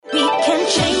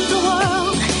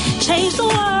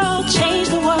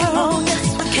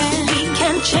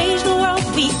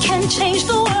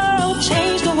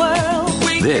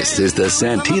This is the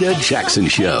Santita Jackson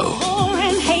Show.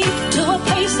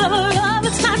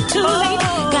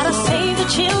 Gotta save the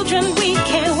children, we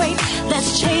can't wait.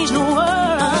 Let's change the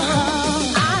world.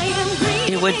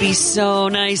 It would be so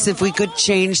nice if we could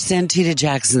change Santita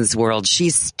Jackson's world.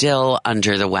 She's still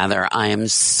under the weather. I am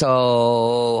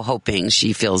so hoping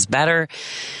she feels better.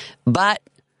 But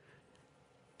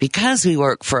because we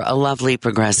work for a lovely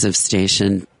progressive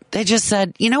station, they just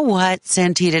said, you know what,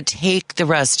 Santita, take the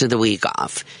rest of the week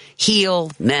off. Heal,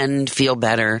 mend, feel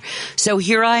better. So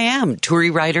here I am,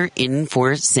 Turi Ryder, in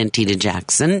for Santita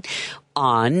Jackson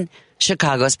on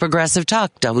Chicago's Progressive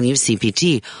Talk,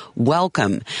 WCPT.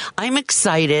 Welcome. I'm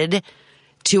excited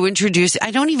to introduce,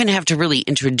 I don't even have to really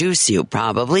introduce you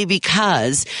probably,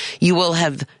 because you will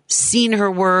have seen her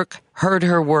work, heard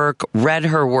her work, read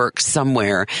her work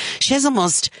somewhere. She has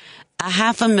almost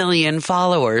 500,000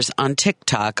 followers on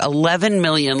TikTok, 11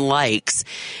 million likes.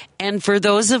 And for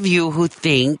those of you who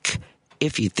think,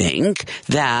 if you think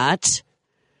that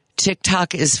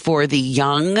TikTok is for the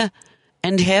young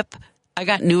and hip, I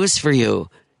got news for you.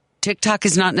 TikTok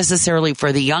is not necessarily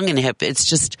for the young and hip. It's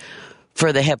just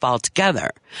for the hip altogether.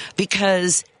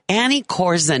 Because Annie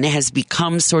Korzen has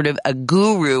become sort of a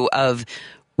guru of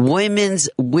women's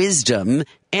wisdom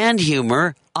and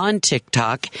humor on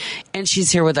TikTok, and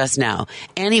she's here with us now.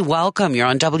 Annie, welcome. You're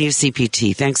on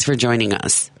WCPT. Thanks for joining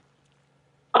us.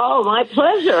 Oh, my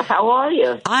pleasure. How are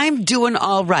you? I'm doing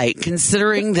all right,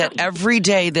 considering that every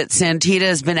day that Santita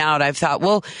has been out, I've thought,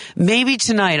 well, maybe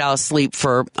tonight I'll sleep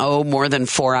for, more than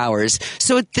 4 hours.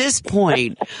 So at this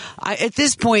point,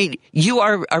 you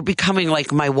are becoming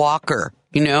like my walker,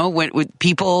 you know, with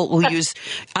people who use,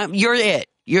 you're it.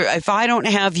 If I don't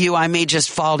have you, I may just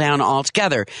fall down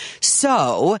altogether.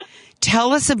 So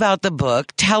tell us about the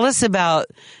book. Tell us about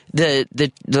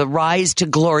the rise to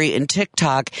glory in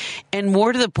TikTok, and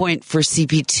more to the point for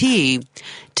CPT.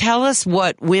 Tell us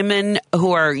what women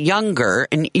who are younger,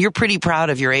 and you're pretty proud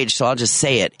of your age, so I'll just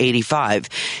say it, 85.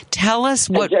 Tell us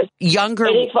what younger...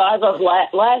 85 of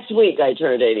last week I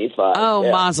turned 85. Oh,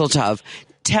 yeah. Mazel tov.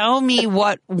 Tell me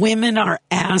what women are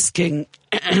asking...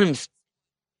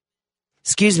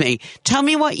 Excuse me. Tell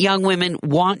me what young women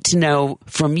want to know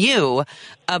from you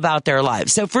about their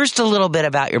lives. So first, a little bit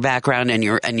about your background and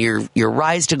your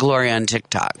rise to glory on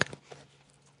TikTok.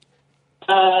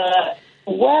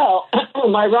 Well,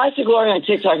 my rise to glory on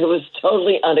TikTok, it was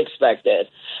totally unexpected.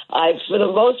 For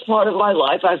the most part of my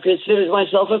life, I've considered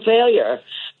myself a failure.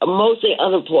 A mostly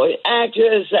unemployed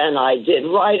actress, and I did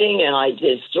writing and I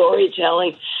did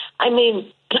storytelling. I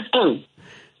mean,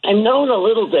 I'm known a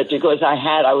little bit because I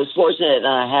was fortunate and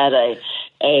I had a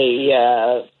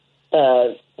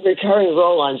recurring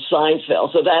role on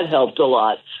Seinfeld, so that helped a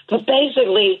lot. But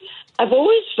basically, I've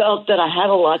always felt that I had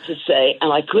a lot to say,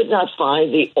 and I could not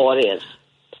find the audience.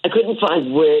 I couldn't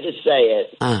find where to say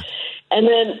it. And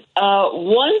then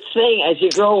one thing, as you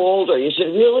grow older, you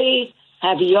should really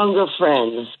have younger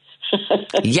friends.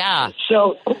 Yeah.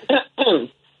 So...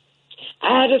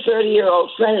 I had a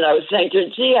 30-year-old friend, and I was saying to her,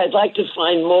 gee, I'd like to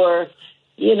find more,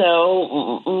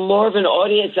 more of an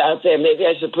audience out there. Maybe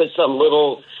I should put some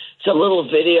little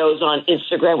videos on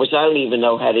Instagram, which I don't even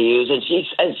know how to use. And she's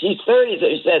 30, so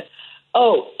she said,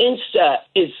 oh, Insta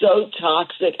is so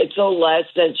toxic. It's so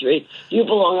last century. You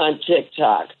belong on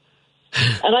TikTok.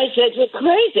 And I said, you're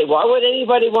crazy. Why would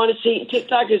anybody want to see?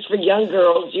 TikTok is for young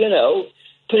girls,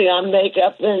 putting on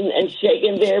makeup and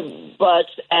shaking their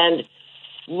butts. And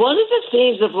one of the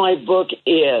themes of my book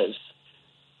is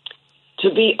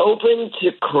to be open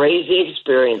to crazy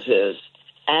experiences.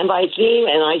 And my theme,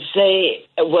 and I say,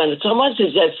 when someone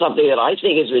suggests something that I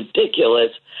think is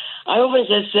ridiculous, I always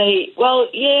just say, well,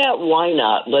 yeah, why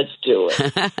not? Let's do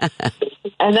it.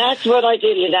 And that's what I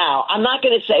did now. I'm not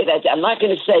going to say that. I'm not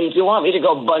going to say, if you want me to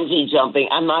go bungee jumping,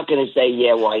 I'm not going to say,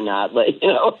 yeah, why not? Like,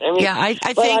 I mean, yeah, I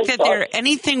think that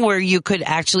anything where you could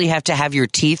actually have to have your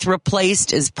teeth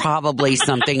replaced is probably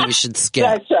something you should skip.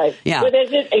 That's right. Yeah. When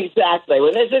there's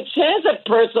a chance of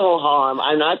personal harm,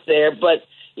 I'm not there. But,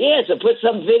 yeah, to put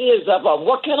some videos up of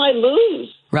what can I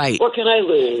lose? Right. What can I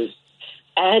lose?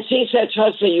 And she said,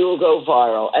 trust me, you will go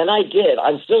viral. And I did.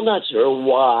 I'm still not sure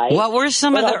why. What were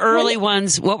some of the early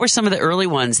ones? What were some of the early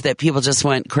ones that people just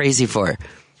went crazy for?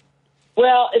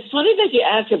 Well, it's funny that you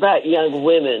ask about young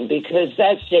women, because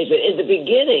that's David. In the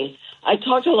beginning, I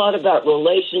talked a lot about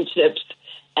relationships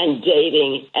and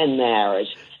dating and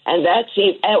marriage. And that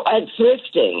seemed, and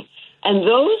thrifting. And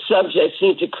those subjects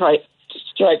seem to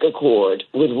strike a chord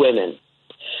with women.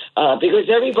 Because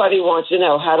everybody wants to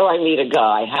know, how do I meet a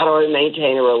guy? How do I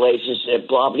maintain a relationship?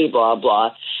 Blah, blah, blah,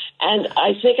 blah. And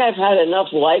I think I've had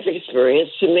enough life experience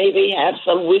to maybe have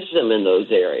some wisdom in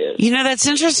those areas. You know, that's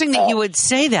interesting that you would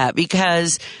say that,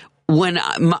 because when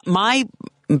my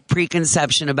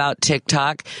preconception about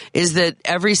TikTok is that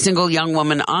every single young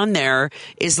woman on there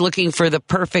is looking for the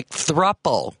perfect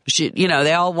throuple.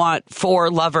 They all want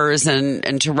 4 lovers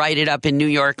and to write it up in New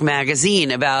York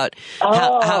Magazine about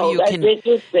how you that's can.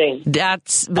 Interesting.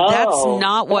 That's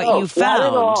not what you found. Not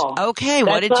at all. Okay,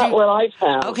 that's not what I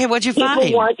found. Okay, what'd you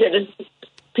find?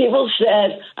 People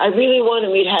said, I really want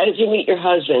to meet. How did you meet your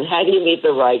husband? How do you meet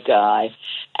the right guy?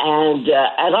 And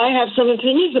I have some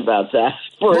opinions about that.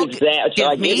 For example,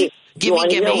 give me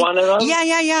one of them?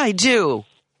 Yeah, I do.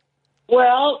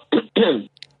 Well, I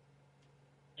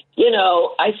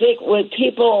think when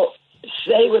people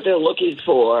say what they're looking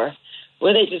for,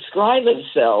 when they describe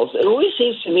themselves, it always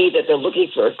seems to me that they're looking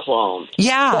for a clone.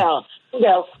 Yeah.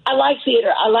 Well, I like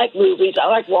theater. I like movies. I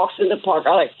like walks in the park.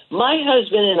 My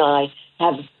husband and I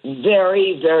have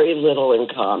very, very little in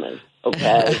common.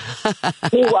 Okay,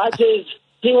 he watches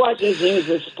news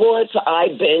and sports. I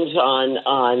binge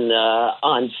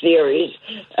on series.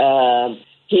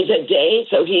 He's a date,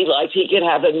 so he could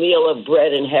have a meal of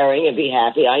bread and herring and be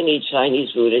happy. I need Chinese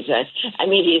food.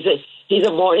 He's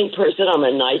a morning person. I'm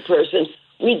a night person.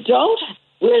 We're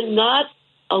not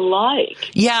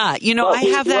alike. Yeah, I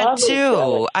have that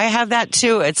too. I have that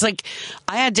too. It's like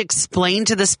I had to explain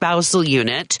to the spousal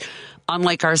unit on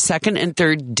like our second and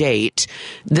third date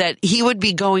that he would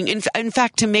be going. In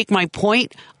fact, to make my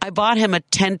point, I bought him a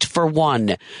tent for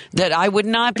one, that I would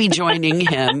not be joining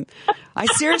him. I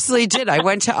seriously did. I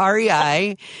went to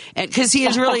REI, and because he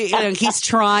is really, he's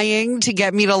trying to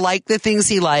get me to like the things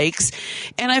he likes.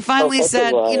 And I finally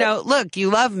said, look, you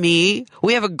love me.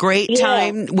 We have a great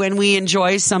time when we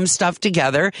enjoy some stuff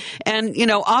together. And,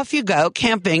 off you go,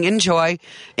 camping, enjoy.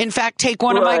 In fact, take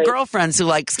one of my girlfriends who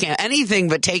likes anything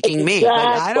but taking me. But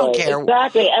I don't care.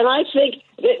 Exactly. And I think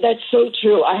that's so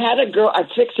true. I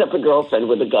fixed up a girlfriend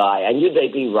with a guy. I knew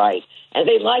they'd be right. And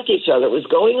they liked each other. It was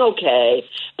going okay.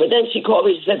 But then she called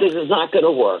me and said, this is not going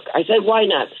to work. I said, why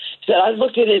not? She said, I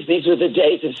looked at these were the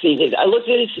days of CDs. I looked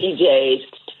at his CDs.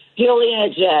 He only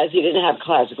had jazz. He didn't have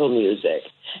classical music.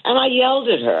 And I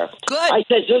yelled at her. Good. I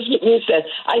said, just what you said.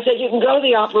 I said, you can go to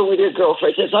the opera with your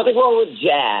girlfriend. There's nothing wrong with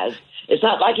jazz. It's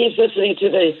not like he's listening to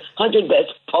the 100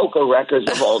 best polka records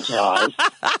of all time.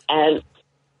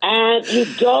 And you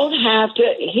don't have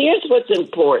to. Here's what's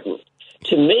important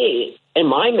to me in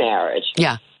my marriage.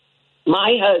 Yeah.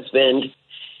 My husband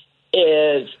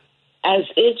is as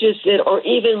interested or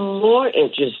even more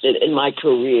interested in my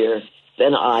career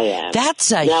than I am.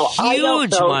 That's a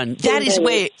huge one. That is,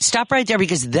 stop right there,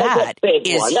 because that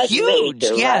is huge.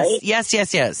 Major, yes,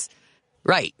 right? yes.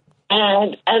 Right.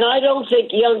 And I don't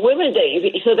think young women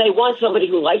so they want somebody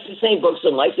who likes the same books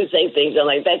and likes the same things,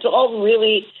 and that's all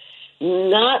really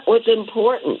not what's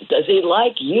important. Does he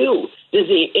like you? Is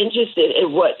he interested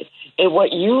in what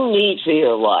you need for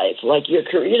your life, like your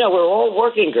career? We're all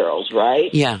working girls,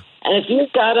 right? Yeah. And if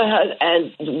you've got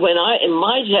in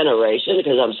my generation,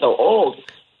 because I'm so old,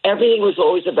 everything was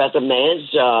always about the man's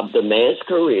job, the man's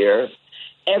career,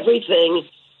 everything.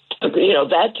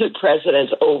 That took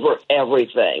precedence over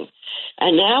everything.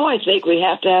 And now I think we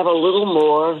have to have a little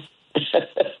more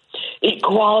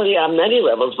equality on many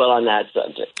levels, but on that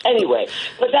subject. Anyway,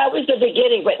 but that was the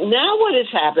beginning. But now what has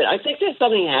happened, I think there's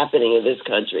something happening in this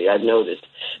country, I've noticed,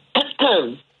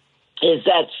 is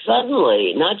that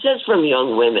suddenly, not just from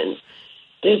young women,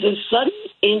 there's a sudden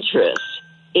interest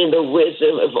in the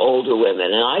wisdom of older women.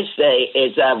 And I say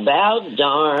it's about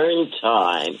darn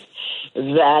time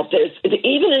that there's,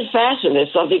 even in fashion,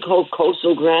 there's something called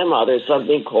coastal grandma. There's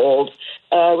something called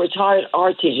retired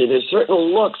art teacher. There's certain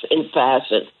looks in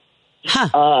fashion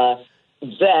that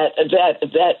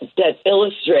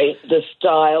illustrate the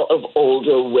style of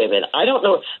older women. I don't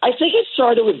know. I think it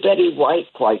started with Betty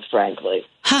White, quite frankly.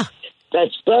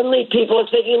 That suddenly people are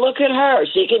thinking, look at her.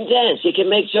 She can dance. She can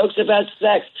make jokes about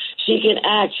sex. She can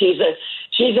act. She's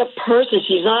a person.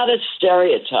 She's not a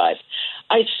stereotype.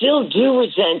 I still do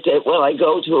resent it when I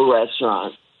go to a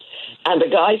restaurant and the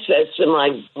guy says to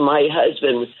my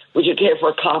husband, would you care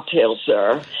for a cocktail,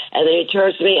 sir? And then he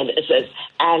turns to me and says,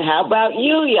 and how about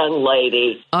you, young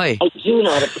lady? Oy. I do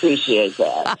not appreciate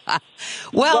that.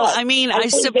 Well, but I mean, I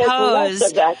think there's less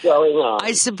of that going on.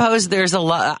 I suppose there's a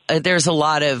lot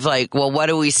of like, well, what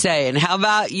do we say? And how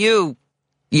about you?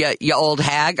 Yeah, you old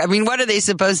hag. I mean, what are they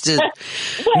supposed to?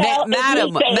 Well,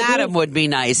 madam would be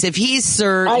nice. If he's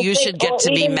sir, you should get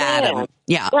to be madam. Man.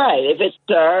 Yeah. Right. If it's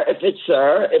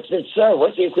sir,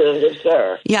 what's the equivalent of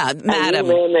sir? Yeah,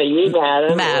 madam. Are you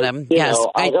madam? Madam, You yes.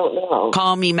 know, I don't know.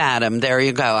 Call me madam. There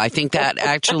you go. I think that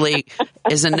actually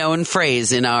is a known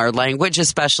phrase in our language,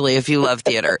 especially if you love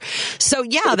theater. So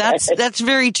yeah, that's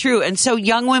very true. And so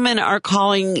young women are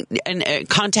calling and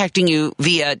contacting you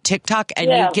via TikTok, and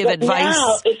you give advice.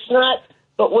 Now it's not.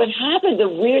 But what happened? The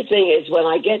weird thing is when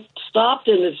I get stopped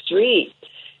in the street,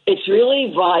 it's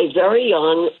really by very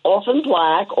young, often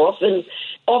black, often.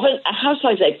 How should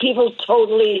I say? People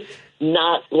totally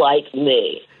not like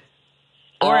me.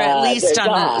 Or at least on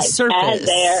the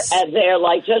surface. And they're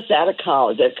like just out of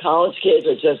college. They're college kids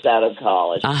or just out of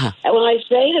college. Uh-huh. And when I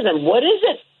say to them, what is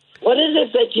it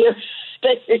that you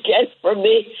get from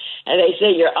me? And they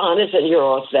say, you're honest and you're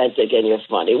authentic and you're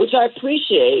funny, which I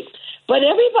appreciate. But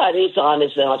everybody's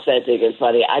honest and authentic and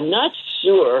funny. I'm not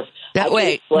sure.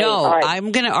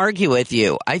 I'm going to argue with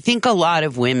you. I think a lot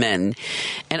of women,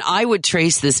 and I would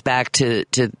trace this back to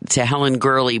Helen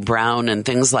Gurley Brown and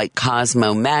things like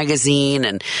Cosmo magazine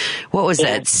and what was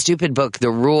that stupid book,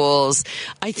 The Rules.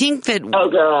 I think that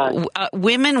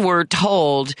women were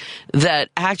told that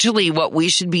actually what we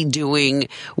should be doing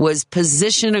was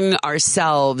positioning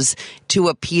ourselves to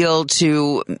appeal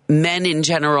to men in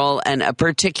general and a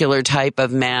particular type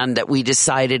of man that we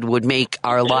decided would make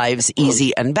our lives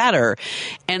easy and better.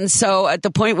 And so at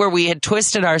the point where we had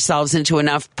twisted ourselves into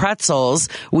enough pretzels,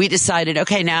 we decided,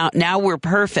 okay, now we're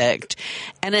perfect.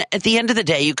 And at the end of the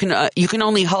day, you can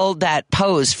only hold that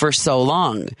pose for so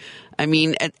long. I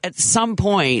mean, at some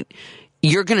point,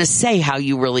 you're going to say how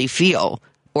you really feel,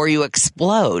 or you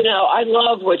explode. I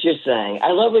love what you're saying.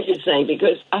 I love what you're saying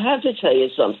because I have to tell you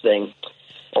something.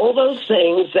 All those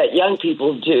things that young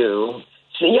people do,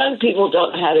 so young people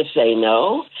don't know how to say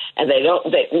no, and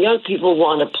young people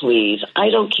want to please. I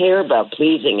don't care about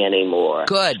pleasing anymore.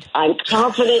 Good. I'm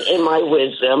confident in my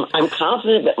wisdom. I'm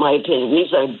confident that my opinion is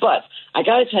reasonable. But I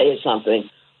got to tell you something.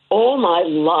 All my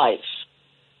life,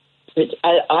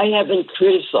 I have been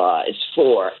criticized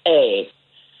for A,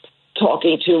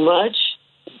 talking too much,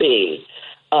 B,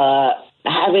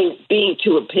 being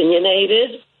too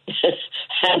opinionated,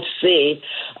 and C,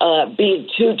 being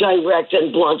too direct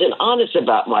and blunt and honest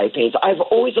about my opinions. I've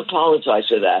always apologized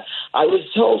for that. I was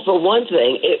told, for one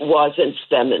thing, it wasn't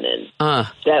feminine.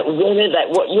 That women, that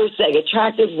what you're saying,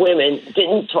 attractive women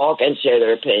didn't talk and share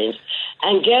their opinions.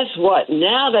 And guess what?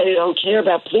 Now that I don't care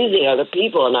about pleasing other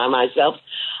people and I myself,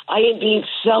 I am being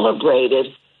celebrated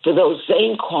for those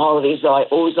same qualities that I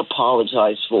always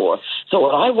apologize for. So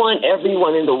what I want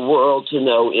everyone in the world to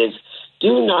know is,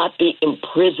 do not be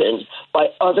imprisoned by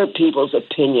other people's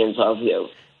opinions of you.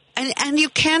 And you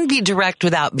can be direct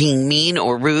without being mean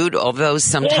or rude, although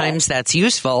sometimes that's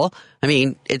useful. I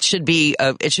mean, it should be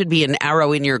an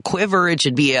arrow in your quiver. It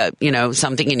should be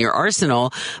something in your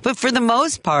arsenal. But for the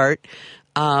most part,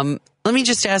 let me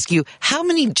just ask you, how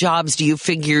many jobs do you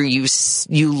figure you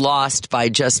lost by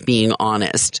just being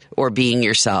honest or being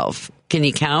yourself? Can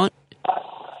you count?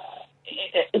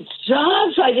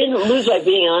 Jobs I didn't lose by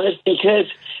being honest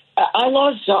because I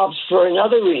lost jobs for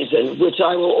another reason, which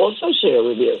I will also share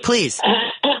with you. Please.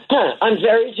 I'm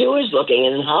very Jewish looking,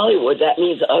 and in Hollywood that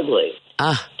means ugly.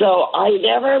 So I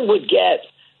never would get,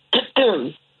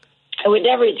 to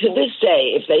this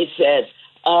day, if they said,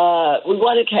 we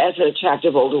want to cast an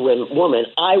attractive older woman,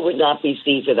 I would not be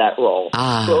seen for that role.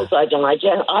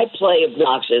 I play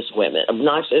obnoxious women,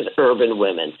 obnoxious urban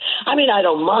women. I mean, I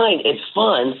don't mind. It's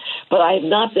fun, but I have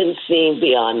not been seen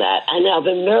beyond that. And now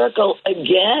the miracle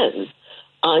again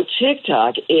on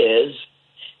TikTok is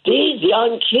these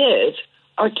young kids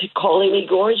are calling me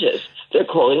gorgeous. They're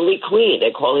calling me queen.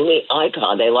 They're calling me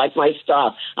icon. They like my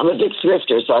style. I'm a big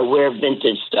thrifter, so I wear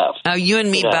vintage stuff. Oh, you and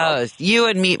me both. You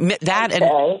and me, that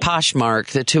and Poshmark,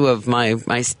 the two of my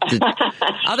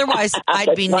otherwise,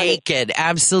 I'd be naked,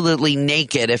 absolutely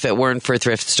naked, if it weren't for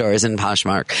thrift stores and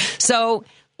Poshmark. So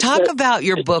talk about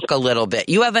your book a little bit.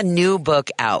 You have a new book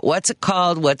out. What's it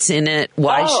called? What's in it?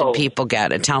 Why should people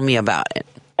get it? Tell me about it.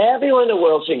 Everyone in the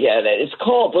world should get it. It's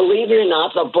called, believe it or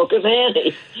not, The Book of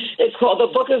Annie. It's called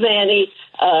The Book of Annie,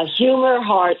 Humor,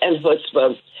 Heart, and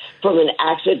Chutzpah from an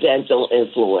Accidental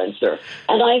Influencer.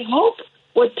 And I hope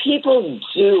what people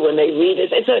do when they read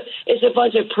it, it's a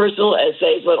bunch of personal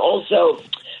essays, but also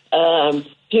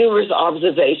humorous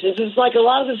observations. It's like a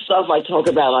lot of the stuff I talk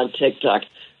about on TikTok,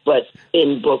 but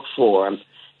in book form.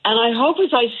 And I hope,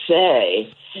 as I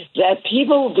say, that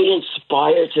people will be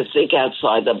inspired to think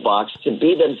outside the box, to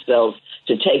be themselves,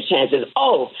 to take chances.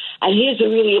 Oh, and here's a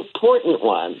really important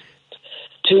one.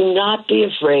 To not be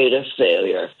afraid of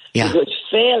failure. Yeah. Because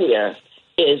failure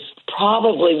is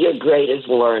probably your greatest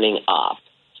learning op.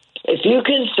 If you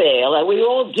can fail, and we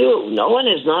all do, no one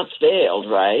has not failed,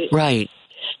 right? Right.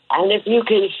 And if you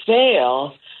can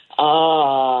fail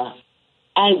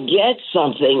and get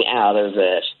something out of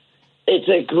it, It's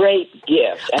a great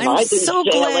gift. And I'm I've been so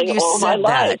glad you all said my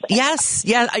that. life. Yes.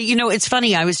 Yeah. You know, it's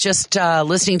funny. I was just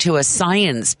listening to a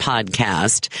science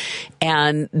podcast,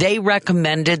 and they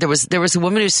recommended, there was a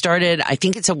woman who started, I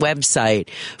think it's a website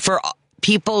for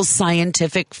people's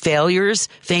scientific failures,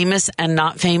 famous and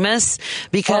not famous,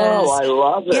 because I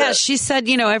love it. Yeah, she said,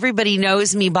 you know, everybody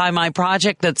knows me by my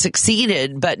project that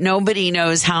succeeded, but nobody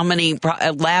knows how many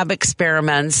lab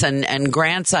experiments and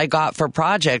grants I got for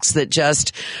projects that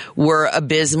just were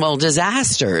abysmal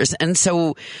disasters. And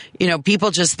so, you know,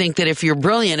 people just think that if you're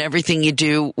brilliant, everything you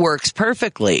do works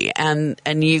perfectly, and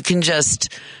you can just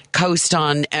coast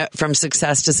on from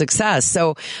success to success.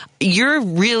 So you're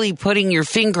really putting your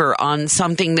finger on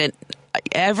something that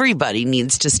everybody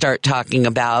needs to start talking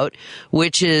about,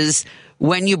 which is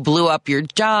when you blew up your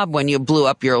job, when you blew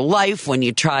up your life, when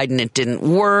you tried and it didn't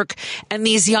work. And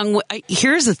these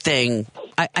here's the thing.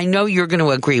 I know you're going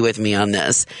to agree with me on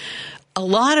this. A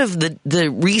lot of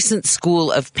the recent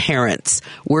school of parents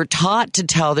were taught to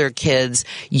tell their kids,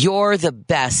 you're the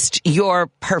best, you're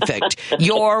perfect,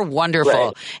 you're wonderful.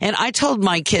 Right. And I told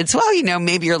my kids, well, you know,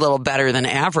 maybe you're a little better than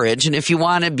average. And if you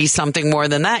want to be something more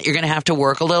than that, you're going to have to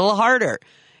work a little harder.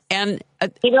 And,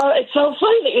 you know, it's so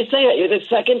funny that you say that. You're the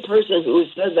second person who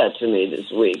said that to me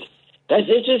this week. That's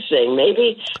interesting.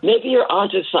 Maybe you're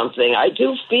onto something. I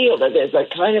do feel that there's a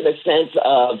kind of a sense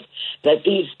of that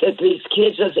these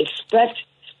kids just expect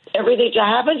everything to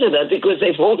happen to them because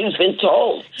they've always been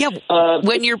told. Yeah.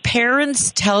 When your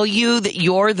parents tell you that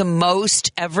you're the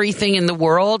most everything in the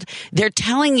world, they're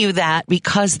telling you that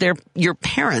because they're your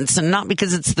parents and not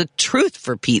because it's the truth,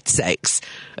 for Pete's sakes.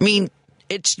 I mean,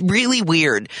 it's really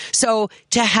weird. So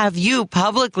to have you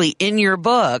publicly in your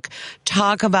book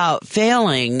talk about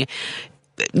failing,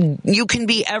 you can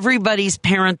be everybody's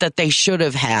parent that they should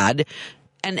have had.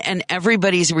 And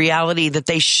everybody's reality that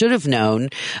they should have known.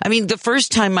 I mean, the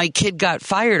first time my kid got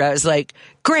fired, I was like,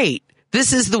 great,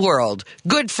 this is the world.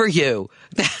 Good for you.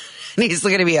 And he's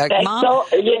looking at me like, Mom?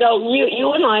 So, you know,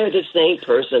 you and I are the same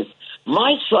person.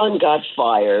 My son got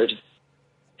fired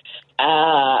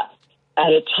at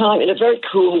a time, in a very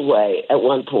cool way, at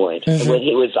one point, when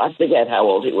he was, I forget how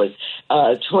old he was,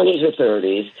 20s or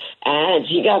 30s. And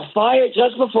he got fired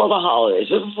just before the holidays,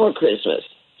 just before Christmas.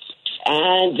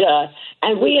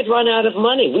 And we had run out of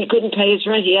money. We couldn't pay his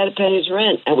rent. He had to pay his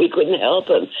rent, and we couldn't help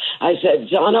him. I said,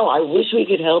 Jono, I wish we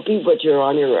could help you, but you're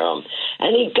on your own.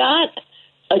 And he got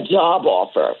a job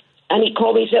offer. And he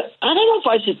called me and said, I don't know if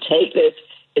I should take this.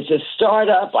 It's a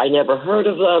startup. I never heard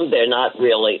of them. They're not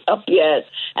really up yet.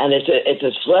 And it's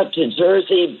a slip to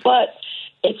Jersey, but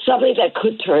it's something that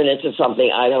could turn into something.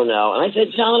 I don't know. And I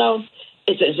said, Jono,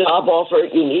 it's a job offer.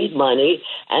 You need money,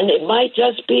 and it might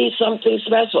just be something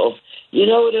special. You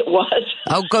know what it was?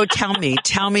 Oh, go tell me.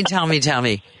 Tell me.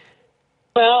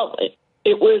 Well,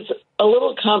 it was a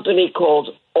little company called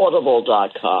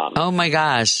Audible.com. Oh, my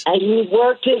gosh. And he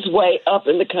worked his way up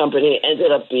in the company, ended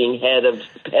up being head of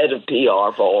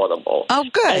PR for Audible. Oh,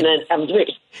 good. And then,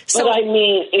 but I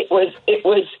mean, it was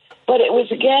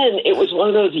one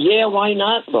of those, why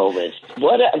not moments.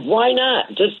 Why not?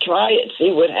 Just try it,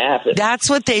 see what happens. That's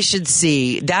what they should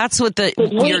see. That's what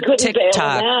your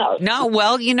TikTok. No,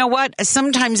 well, you know what?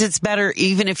 Sometimes it's better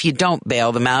even if you don't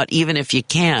bail them out, even if you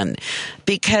can.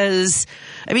 Because,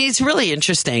 I mean, it's really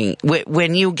interesting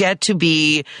when you get to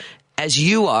be, as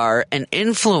you are, an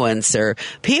influencer,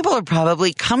 people are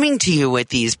probably coming to you with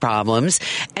these problems,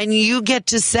 and you get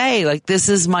to say, like, this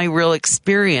is my real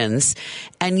experience.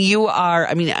 And you are,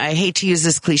 I mean, I hate to use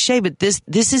this cliche, but this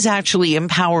is actually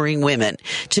empowering women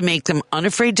to make them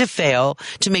unafraid to fail,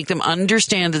 to make them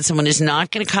understand that someone is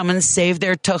not going to come and save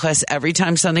their tuchus every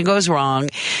time something goes wrong.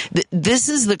 This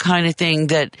is the kind of thing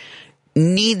that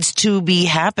needs to be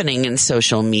happening in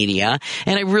social media,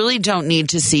 and I really don't need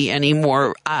to see any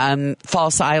more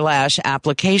false eyelash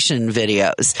application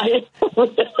videos.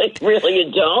 Really,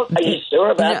 you don't? Are you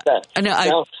sure about that?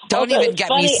 No, don't even get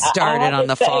me started on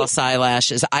the false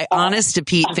eyelashes. I, honest to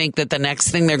Pete, think that the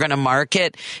next thing they're going to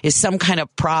market is some kind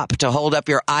of prop to hold up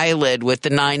your eyelid with the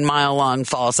 9-mile-long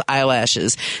false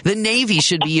eyelashes. The Navy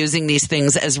should be using these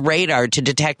things as radar to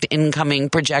detect incoming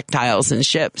projectiles in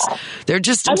ships. They're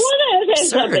just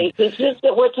something. It's just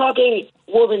that we're talking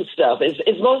woman stuff. Is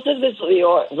most of this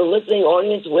the listening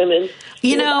audience women?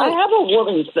 You know, I have a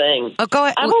woman thing. Oh, go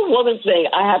ahead. I have a woman thing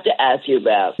I have to ask you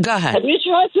about. Go ahead. Have you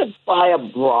tried to buy a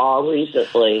bra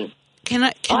recently?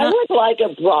 I would like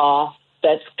a bra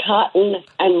that's cotton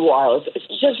and wireless. It's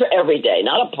just for every day,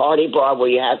 not a party bra where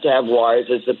you have to have wires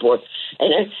and support.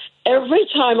 And every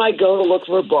time I go to look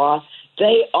for a bra,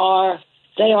 they are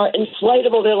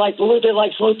inflatable. They're like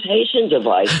flotation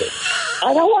devices.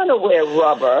 I don't want to wear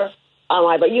rubber.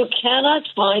 online, but you cannot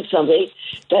find somebody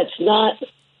that's not.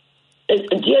 Do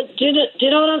you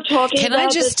know what I'm talking about? Can I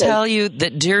just tell you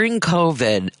that during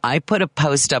COVID, I put a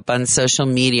post up on social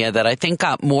media that I think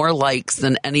got more likes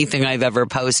than anything I've ever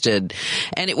posted.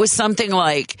 And it was something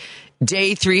like,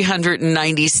 day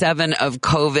 397 of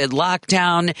COVID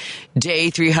lockdown,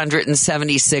 day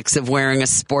 376 of wearing a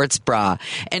sports bra.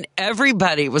 And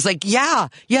everybody was like, yeah,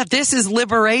 this is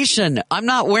liberation. I'm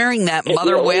not wearing that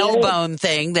mother whalebone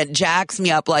thing that jacks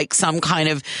me up like some kind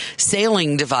of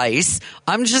sailing device.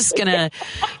 I'm just gonna,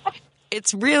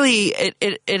 it's really,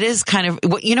 it is kind of,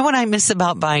 you know what I miss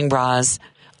about buying bras?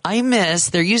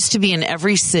 There used to be in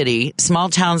every city, small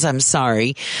towns, I'm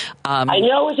sorry. I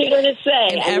know what you're going to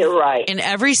say, and you're right. In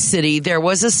every city, there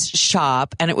was a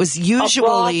shop, and it was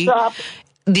usually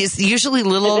usually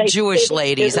little Jewish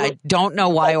ladies. I don't know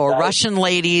why, or Russian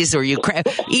ladies, or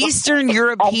Eastern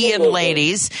European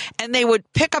ladies, and they would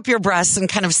pick up your breasts and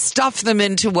kind of stuff them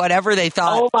into whatever they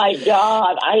thought. Oh my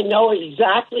God, I know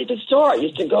exactly the store. I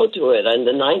used to go to it in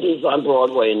the 90s on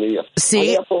Broadway in New York. See? On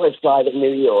the Upper West Side of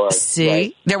New York. See?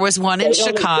 Right? There was one in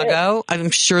Chicago. I'm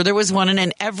sure there was one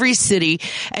in every city,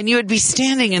 and you would be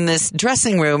standing in this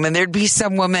dressing room, and there'd be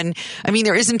some woman. I mean,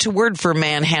 there isn't a word for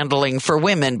manhandling for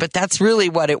women, but that's really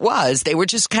what it was. They were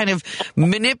just kind of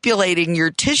manipulating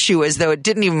your tissue as though it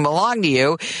didn't even belong to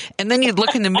you. And then you'd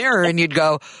look in the mirror and you'd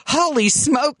go, holy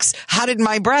smokes, how did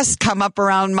my breast come up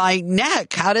around my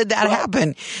neck? How did that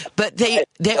happen? But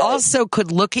they also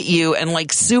could look at you, and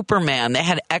like Superman, they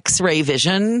had X-ray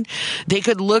vision. They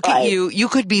could look at you. You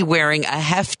could be wearing a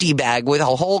hefty bag with a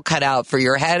hole cut out for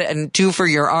your head and 2 for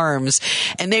your arms.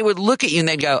 And they would look at you and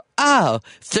they'd go, oh,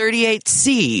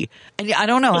 38C. And I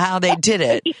don't know how they did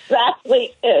it.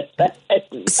 Exactly it. That's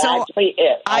exactly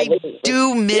it. I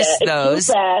do miss those.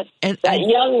 Too bad that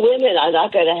young women are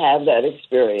not going to have that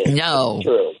experience.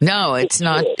 No, it's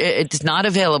not. It's not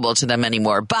available to them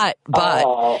anymore. But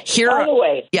here. By the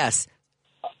way, yes.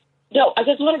 No, I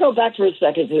just want to go back for a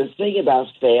second to the thing about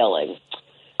failing.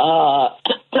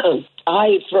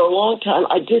 For a long time,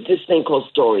 I did this thing called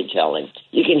storytelling.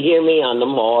 You can hear me on the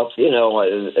Moth,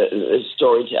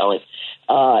 storytelling.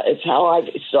 It's how I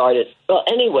started. Well,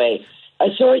 anyway,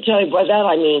 storytelling, by that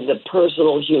I mean the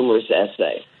personal humorous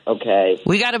essay, okay?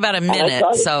 We got about a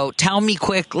minute, so tell me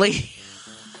quickly.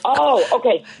 Oh,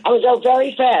 okay. I would go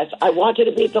very fast. I wanted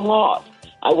to beat the Moth.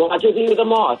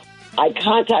 I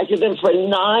contacted them for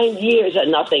 9 years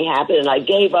and nothing happened, and I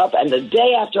gave up. And the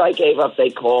day after I gave up, they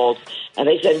called, and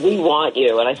they said, we want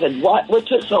you. And I said, what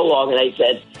took so long? And they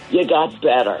said, you got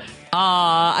better.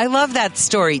 I love that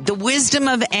story. The Wisdom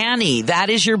of Annie. That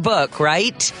is your book,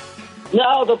 right?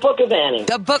 No, The Book of Annie.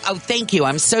 The book. Oh, thank you.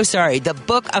 I'm so sorry. The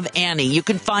Book of Annie. You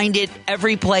can find it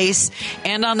every place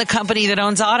and on the company that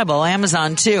owns Audible,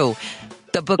 Amazon, too.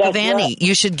 The Book of Annie. Right.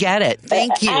 You should get it.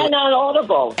 Thank you. And on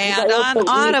Audible.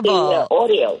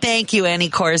 Audio. Thank you, Annie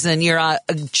Korzen. You're a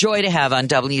joy to have on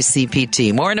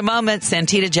WCPT. More in a moment.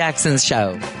 Santita Jackson's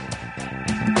show.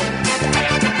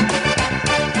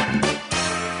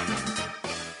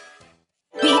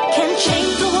 We can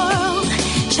change the world.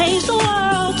 Change the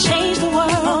world. Change the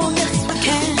world. Yes, we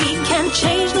can. We can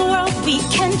change the world. We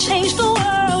can change the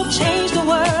world. Change the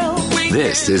world.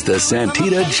 This is the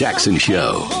Santita Jackson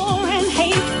Show.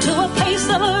 To a place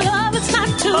of love, it's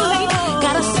not too late.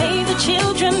 Gotta save the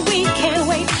children, we can't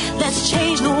wait. Let's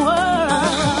change the world.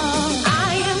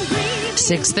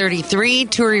 6:33,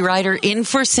 Turi Ryder in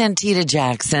for Santita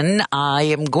Jackson. I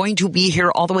am going to be here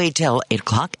all the way till 8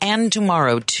 o'clock and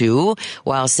tomorrow too,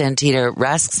 while Santita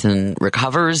rests and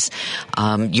recovers.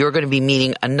 You're going to be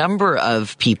meeting a number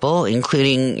of people,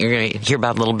 including, you're going to hear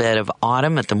about a little bit of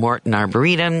Autumn at the Morton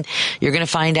Arboretum. You're going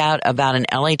to find out about an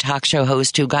LA talk show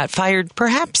host who got fired,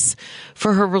 perhaps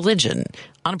for her religion,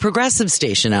 on a progressive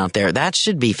station out there. That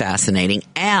should be fascinating.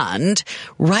 And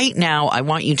right now, I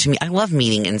want you to meet, I love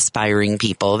meeting inspiring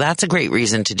people. That's a great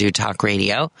reason to do talk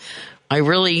radio. I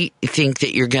really think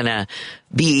that you're going to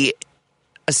be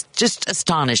just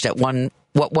astonished at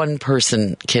what one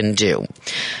person can do.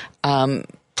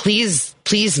 Please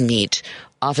meet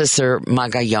Officer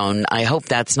Magallon. I hope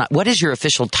that's not, what is your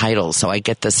official title so I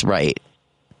get this right?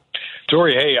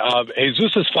 Turi, hey,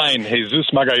 Jesus is fine. Jesus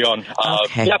Magallon.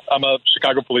 Okay. Yep, I'm a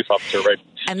Chicago police officer, right?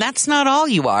 And that's not all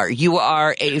you are. You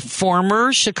are a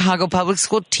former Chicago public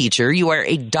school teacher. You are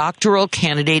a doctoral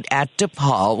candidate at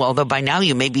DePaul, although by now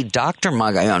you may be Dr.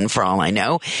 Magallon for all I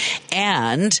know.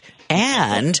 And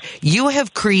you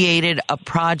have created a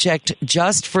project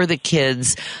just for the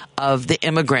kids of the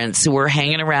immigrants who are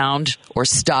hanging around or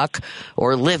stuck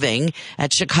or living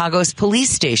at Chicago's police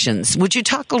stations. Would you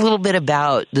talk a little bit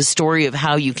about the story of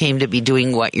how you came to be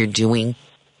doing what you're doing?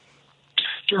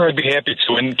 Sure, I'd be happy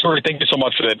to. And Turi, thank you so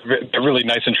much for that really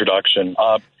nice introduction.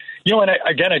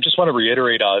 And I just want to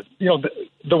reiterate,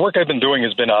 the work I've been doing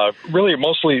has been really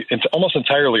almost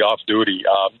entirely off duty.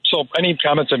 So any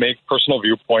comments I make, personal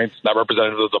viewpoints, not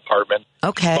representative of the department.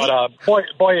 Okay. But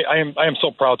boy, I am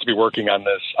so proud to be working on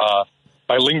this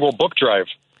bilingual book drive,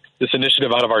 this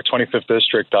initiative out of our 25th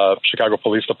district, Chicago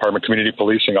Police Department Community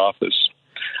Policing Office.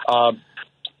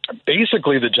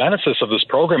 Basically, the genesis of this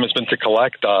program has been to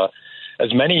collect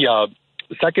as many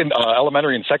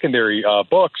elementary and secondary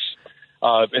books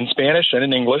in Spanish and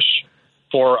in English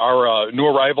for our new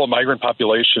arrival migrant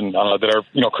population that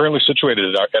are currently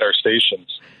situated at our stations.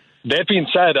 That being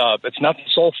said, it's not the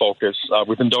sole focus.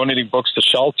 We've been donating books to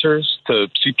shelters, to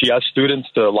CPS students,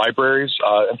 to libraries,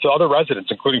 and to other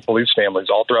residents, including police families,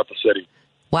 all throughout the city.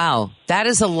 Wow, that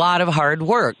is a lot of hard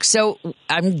work. So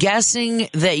I'm guessing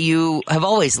that you have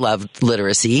always loved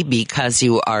literacy because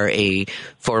you are a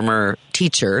former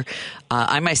teacher.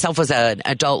 I myself was an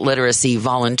adult literacy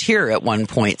volunteer at one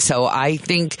point. So I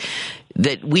think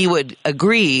that we would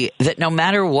agree that no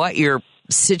matter what your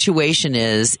situation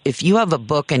is, if you have a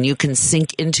book and you can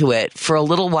sink into it, for a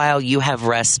little while you have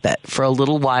respite, for a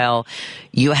little while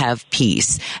you have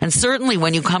peace. And certainly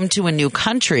when you come to a new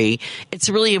country, it's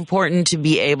really important to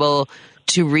be able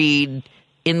to read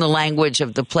in the language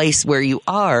of the place where you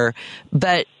are.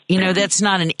 But, that's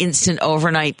not an instant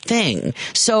overnight thing.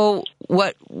 So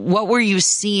what were you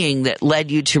seeing that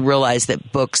led you to realize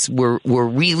that books were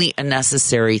really a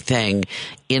necessary thing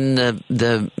in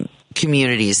the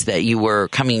communities that you were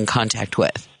coming in contact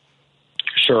with?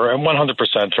 Sure, and 100%,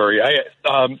 Turi.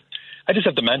 I just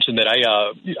have to mention that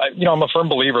I'm a firm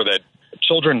believer that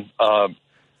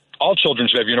all children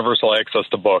should have universal access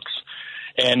to books.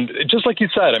 And just like you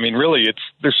said, really,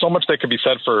 there's so much that could be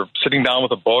said for sitting down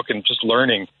with a book and just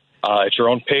learning at your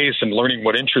own pace and learning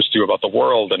what interests you about the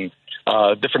world and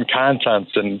different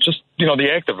contents, and just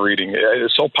the act of reading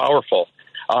is so powerful.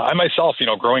 I myself,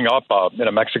 growing up in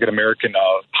a Mexican-American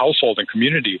household and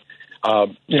community, I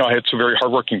had two very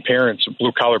hardworking parents,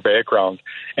 blue-collar background,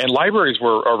 and libraries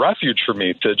were a refuge for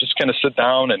me to just kind of sit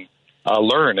down and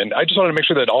learn. And I just wanted to make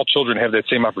sure that all children have that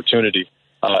same opportunity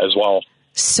as well.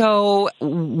 So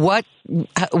what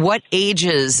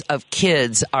ages of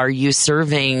kids are you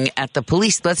serving at the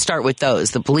police? Let's start with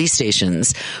those, the police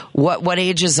stations. What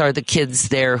ages are the kids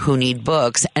there who need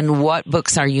books, and what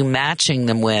books are you matching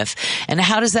them with? And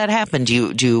how does that happen? Do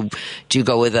you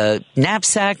go with a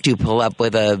knapsack? Do you pull up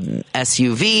with a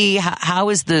SUV?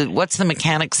 What's the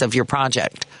mechanics of your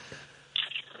project?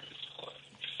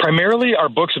 Primarily, our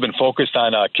books have been focused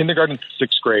on kindergarten to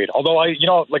sixth grade. Although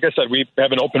like I said, we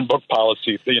have an open book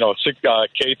policy.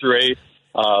 K through 8.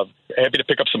 Happy to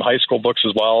pick up some high school books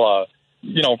as well.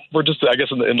 We're just, I guess,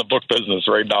 in the book business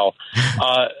right now.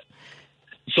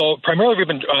 So primarily, we've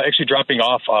been actually dropping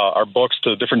off our books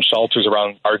to different shelters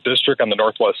around our district on the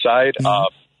northwest side.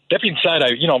 Mm-hmm. That being said,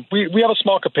 we have a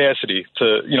small capacity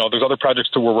to. There's other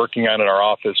projects too we're working on in our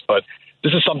office, but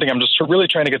this is something I'm just really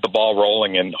trying to get the ball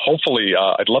rolling, and hopefully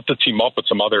I'd love to team up with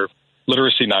some other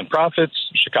literacy nonprofits,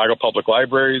 Chicago Public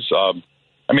Libraries,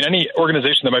 any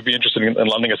organization that might be interested in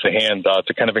lending us a hand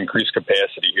to kind of increase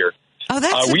capacity here. Oh,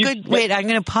 that's a good. Wait, I'm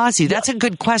going to pause you. That's a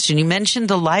good question. You mentioned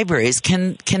the libraries.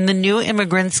 Can the new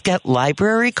immigrants get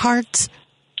library cards?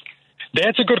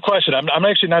 That's a good question. I'm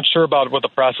actually not sure about what the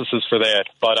process is for that,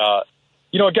 but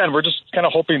again, we're just kind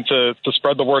of hoping to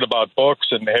spread the word about books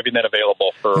and having that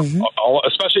available for all,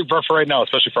 especially for right now,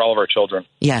 especially for all of our children.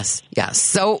 Yes.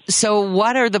 So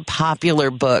what are the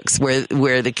popular books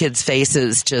where the kids'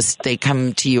 faces they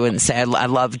come to you and say, I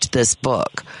loved this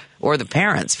book, or the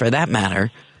parents for that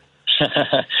matter?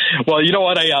 Well, you know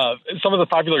what? Some of the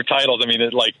popular titles.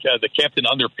 Like the Captain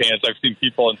Underpants. I've seen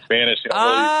people in Spanish.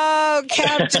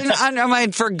 Captain Underpants.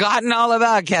 I'd forgotten all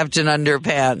about Captain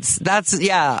Underpants.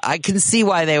 I can see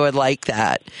why they would like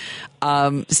that.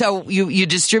 So you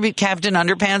distribute Captain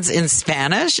Underpants in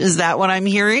Spanish? Is that what I'm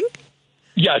hearing?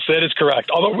 Yes, that is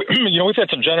correct. Although we've had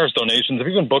some generous donations of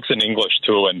even books in English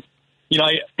too, and.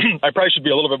 I probably should be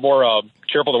a little bit more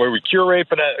careful the way we curate,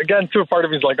 but again, too, part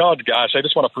of me is like, oh gosh, I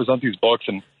just want to present these books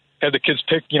and have the kids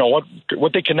pick,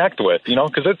 what they connect with,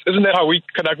 because isn't that how we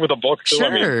connect with a book too?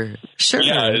 Sure.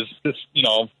 Yeah, is this,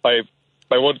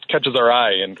 by what catches our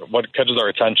eye and what catches our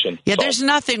attention. Yeah, so. There's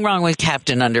nothing wrong with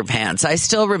Captain Underpants. I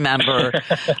still remember.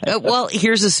 Well,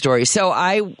 here's a story. So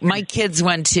my kids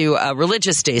went to a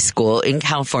religious day school in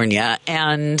California,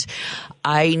 and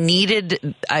I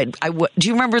needed. Do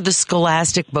you remember the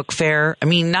Scholastic Book Fair? I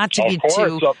mean, not to be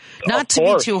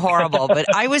too horrible, but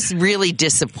I was really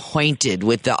disappointed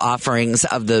with the offerings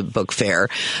of the book fair.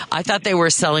 I thought they were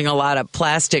selling a lot of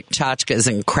plastic tchotchkes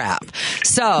and crap.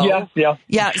 So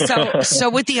yeah. So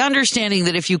with the understanding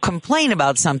that if you complain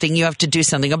about something, you have to do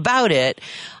something about it.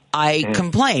 I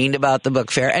complained about the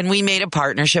book fair, and we made a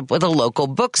partnership with a local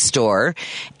bookstore,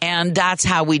 and that's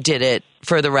how we did it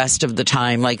for the rest of the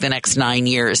time, like the next 9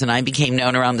 years. And I became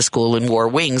known around the school and wore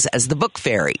wings as the book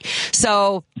fairy.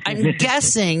 So I'm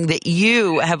guessing that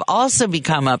you have also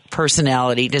become a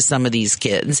personality to some of these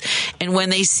kids. And when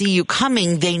they see you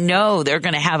coming, they know they're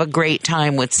going to have a great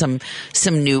time with some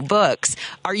new books.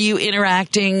 Are you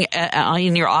interacting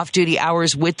in your off-duty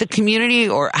hours with the community,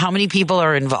 or how many people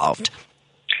are involved?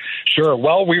 Sure.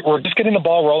 Well, we're just getting the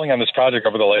ball rolling on this project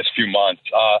over the last few months.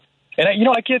 And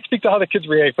I can't speak to how the kids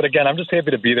react, but again, I'm just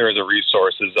happy to be there as a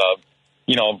resource, as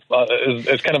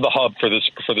kind of the hub for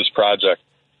this project.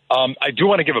 I do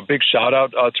want to give a big shout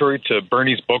out, Turi, to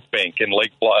Bernie's Book Bank in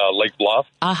Lake Bluff,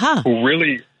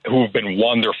 who've been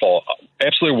wonderful,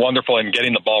 absolutely wonderful in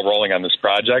getting the ball rolling on this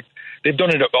project. They've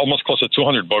donated almost close to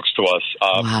 200 books to us.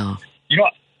 Wow.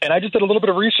 And I just did a little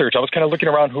bit of research. I was kind of looking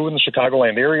around who in the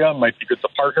Chicagoland area might be good to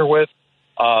partner with.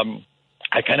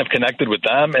 I kind of connected with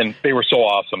them, and they were so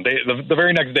awesome. The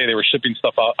very next day, they were shipping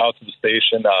stuff out to the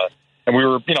station, and we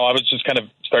were, I was just kind of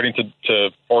starting to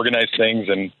organize things,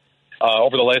 and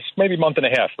over the last maybe month and a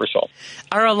half or so.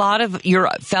 Are a lot of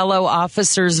your fellow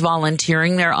officers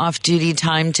volunteering their off-duty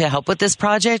time to help with this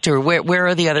project, or where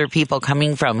are the other people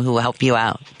coming from who help you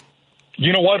out?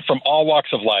 You know what? From all walks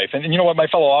of life. And you know what? My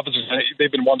fellow officers,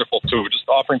 they've been wonderful, too, just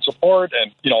offering support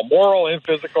and, moral and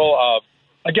physical.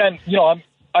 Again,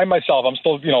 I myself, I'm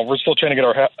still, we're still trying to get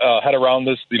our head around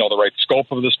this, the right scope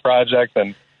of this project.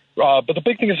 And but the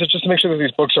big thing is just to make sure that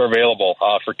these books are available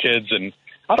for kids. And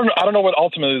I don't know what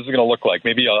ultimately this is going to look like.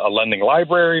 Maybe a lending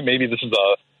library. Maybe this is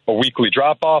a weekly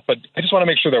drop-off. But I just want to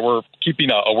make sure that we're keeping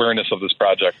awareness of this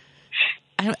project.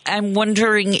 I'm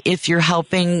wondering if you're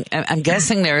helping. I'm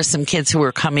guessing there are some kids who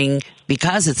are coming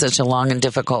because it's such a long and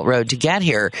difficult road to get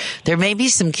here. There may be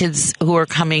some kids who are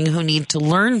coming who need to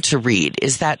learn to read.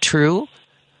 Is that true?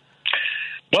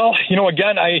 Well,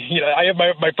 again, I have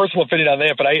my personal opinion on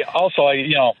that, but I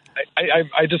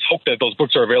just hope that those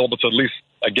books are available to at least,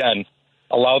 again,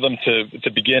 allow them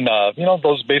to begin,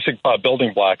 those basic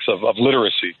building blocks of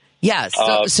literacy. Yes.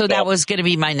 So that was going to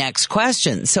be my next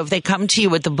question. So if they come to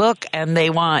you with the book and they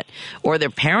want, or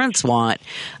their parents want,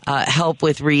 help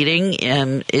with reading,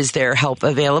 is there help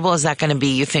available? Is that going to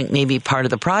be, you think, maybe part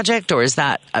of the project, or is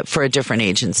that for a different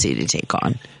agency to take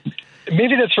on?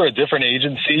 Maybe that's for a different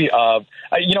agency.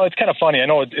 It's kind of funny. I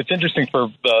know it's interesting for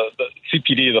the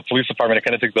CPD, the police department, to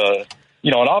kind of take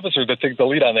an officer to take the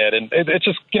lead on that. And it's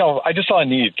just, I just saw a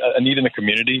need in the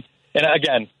community. And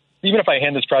again, even if I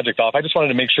hand this project off, I just wanted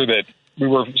to make sure that we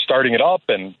were starting it up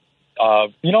and,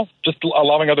 just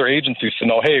allowing other agencies to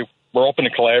know, hey, we're open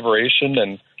to collaboration,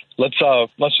 and let's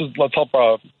help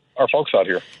our folks out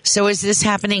here. So is this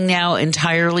happening now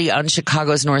entirely on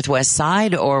Chicago's Northwest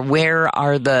Side, or where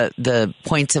are the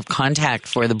points of contact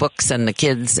for the books and the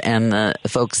kids and the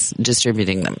folks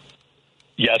distributing them?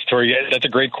 Yes, Tori, that's a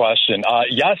great question.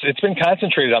 Yes, it's been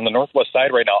concentrated on the Northwest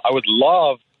Side right now. I would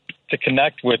love to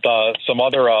connect with some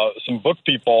book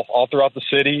people all throughout the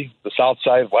city, the South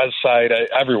Side, West Side,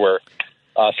 everywhere,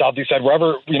 Southeast Side,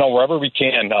 wherever we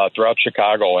can throughout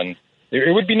Chicago. And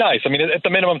it would be nice. I mean, at the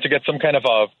minimum, to get some kind of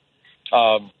a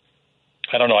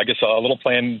little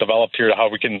plan developed here to how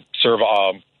we can serve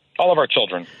all of our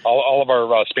children, all of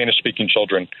our Spanish-speaking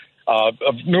children,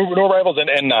 new arrivals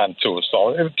and non too.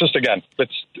 So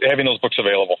it's having those books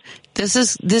available.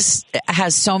 This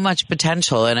has so much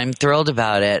potential, and I'm thrilled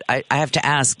about it. I have to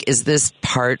ask: is this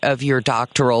part of your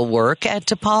doctoral work at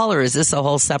DePaul, or is this a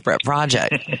whole separate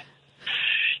project?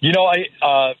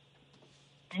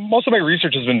 Most of my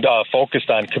research has been focused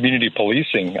on community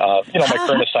policing. My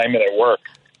current assignment at work.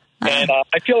 And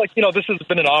I feel like, this has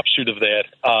been an offshoot of that,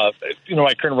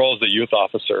 my current role as a youth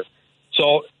officer.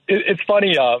 So it's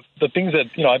funny, the things that,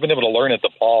 I've been able to learn at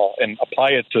DePaul and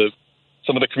apply it to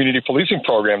some of the community policing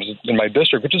programs in my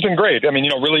district, which has been great. I mean,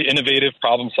 really innovative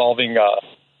problem-solving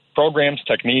programs,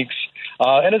 techniques,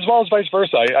 and as well as vice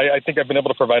versa. I think I've been able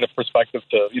to provide a perspective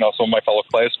to, some of my fellow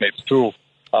classmates, too,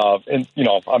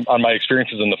 on my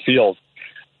experiences in the field.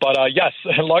 But yes,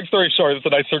 long story short, it's a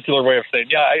nice circular way of saying,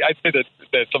 I'd say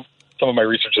that some of my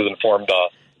research has informed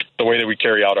the way that we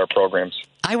carry out our programs.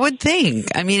 I would think.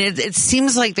 I mean, it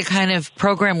seems like the kind of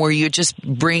program where you just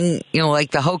bring, like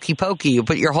the hokey pokey, you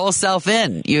put your whole self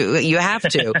in. You have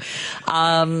to.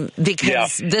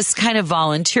 Because this kind of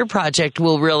volunteer project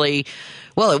will really,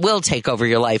 it will take over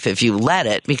your life if you let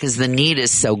it, because the need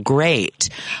is so great.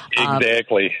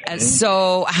 Exactly.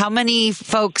 So how many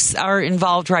folks are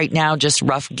involved right now? Just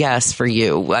rough guess for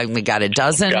you. We got a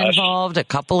dozen involved, a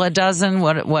couple of dozen.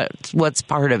 What's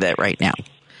part of it right now?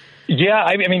 Yeah,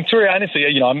 I mean, Turi, honestly,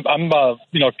 I'm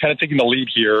kind of taking the lead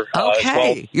here.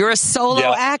 Okay, you're a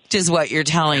solo act, is what you're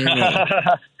telling me.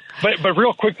 But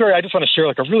real quick, Turi, I just want to share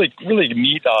like a really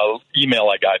neat email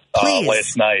I got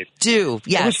last night.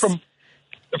 Yes. It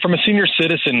was from a senior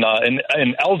citizen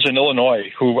in Elgin, Illinois,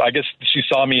 who I guess she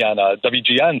saw me on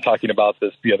WGN talking about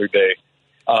this the other day,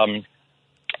 and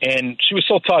she was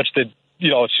so touched that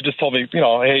she just told me,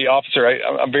 hey, officer,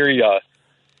 I'm very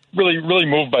really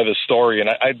moved by this story, and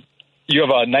you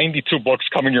have 92 books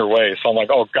coming your way. So I'm like,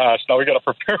 oh gosh, now we got to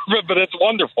prepare for it, but it's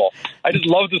wonderful. I just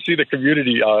love to see the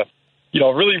community,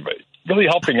 really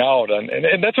helping out.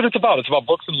 And that's what it's about. It's about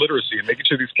books and literacy and making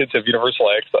sure these kids have universal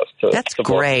access to That's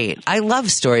great. Books. I love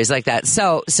stories like that.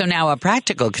 So now a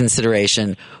practical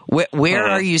consideration, where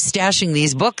are you stashing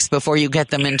these books before you get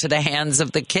them into the hands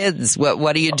of the kids?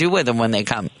 What do you do with them when they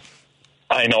come?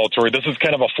 I know, Tori. This is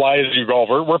kind of a fly as you go.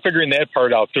 We're figuring that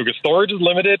part out, too, because storage is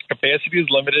limited, capacity is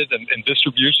limited, and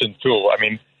distribution, too. I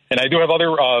mean, and I do have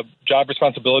other job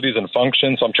responsibilities and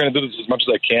functions, so I'm trying to do this as much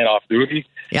as I can off duty,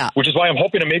 which is why I'm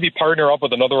hoping to maybe partner up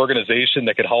with another organization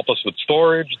that could help us with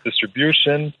storage,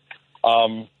 distribution.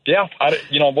 We'll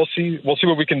see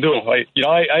what we can do. I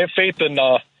have faith in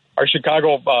our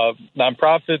Chicago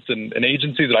nonprofits and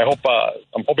agencies, and I'm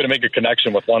hoping to make a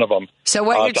connection with one of them. So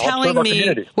what you're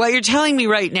telling me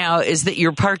right now is that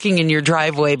you're parking in your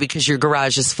driveway because your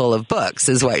garage is full of books,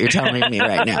 is what you're telling me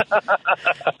right now.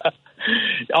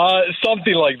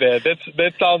 Something like that.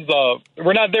 That sounds.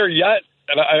 We're not there yet,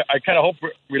 and I kind of hope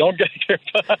we don't get there.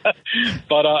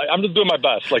 But I'm just doing my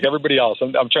best, like everybody else.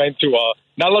 I'm trying to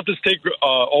not let this take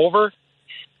over,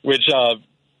 which.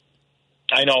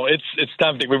 I know it's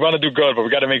tempting. We want to do good, but we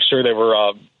got to make sure that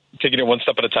we're taking it one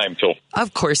step at a time too.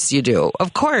 Of course you do.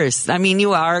 Of course. I mean,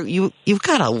 you've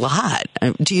got a lot.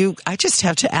 I just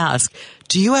have to ask,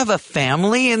 do you have a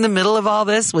family in the middle of all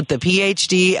this with the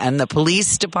PhD and the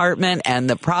police department and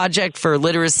the project for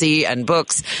literacy and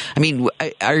books? I mean,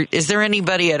 is there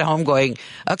anybody at home going,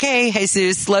 okay,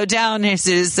 Jesus, slow down,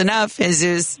 Jesus, enough,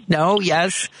 Jesus? No,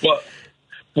 yes.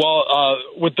 Well,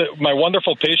 with my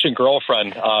wonderful patient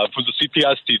girlfriend, who's a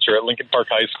CPS teacher at Lincoln Park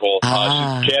High School,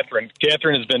 she's Catherine.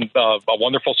 Catherine has been a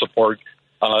wonderful support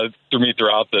through me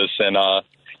throughout this, and as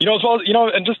well,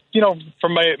 and just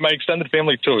from my extended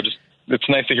family too. Just it's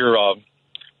nice to hear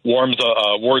words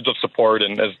of support,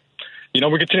 and as we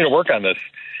continue to work on this.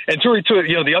 And Turi, too,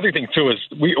 the other thing too is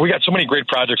we got so many great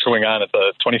projects going on at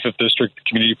the 25th District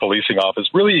Community Policing Office.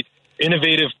 Really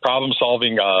innovative, problem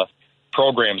solving.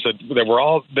 Programs that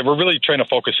we're really trying to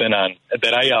focus in on.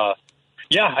 Again,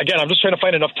 I'm just trying to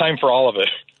find enough time for all of it.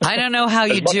 I don't know how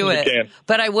you do it,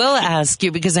 but I will ask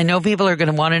you, because I know people are going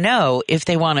to want to know if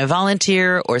they want to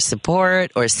volunteer or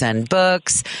support or send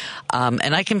books.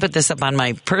 And I can put this up on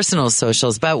my personal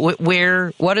socials, but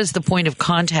what is the point of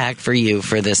contact for you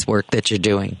for this work that you're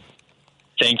doing?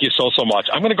 Thank you so much.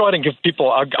 I'm going to go ahead and give people,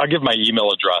 I'll give my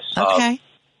email address. Okay.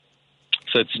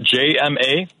 So it's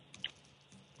JMA.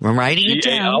 I'm writing it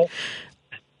down.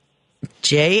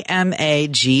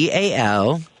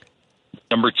 JMAGAL.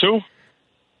 Number 2.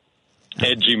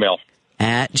 At Gmail.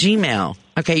 At Gmail.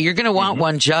 Okay, you're going to want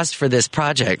one just for this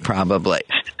project, probably.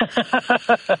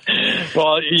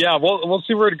 Well, yeah, we'll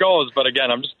see where it goes. But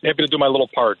again, I'm just happy to do my little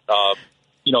part.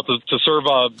 To serve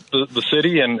the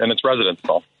city and its residents.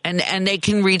 So. And they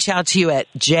can reach out to you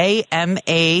at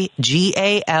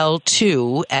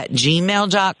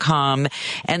jmagal2@gmail.com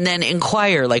and then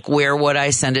inquire, like, where would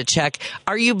I send a check?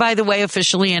 Are you, by the way,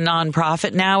 officially a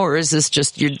nonprofit now, or is this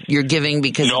just you're giving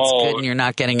because it's good and you're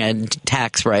not getting a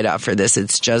tax write-off for this?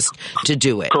 It's just to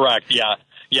do it. Correct, yeah.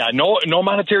 Yeah, no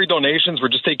monetary donations. We're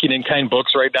just taking in-kind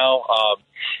books right now.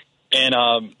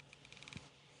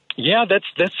 Yeah, that's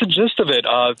the gist of it.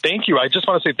 Thank you. I just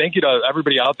want to say thank you to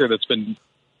everybody out there that's been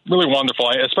really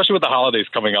wonderful, especially with the holidays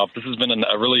coming up. This has been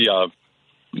a really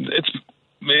it's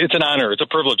an honor. It's a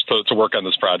privilege to work on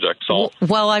this project. So,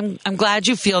 well, I'm glad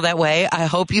you feel that way. I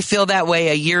hope you feel that way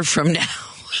a year from now.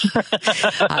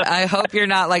 I hope you're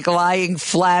not like lying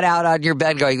flat out on your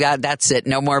bed going, that's it.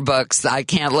 No more books. I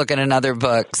can't look at another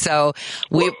book. So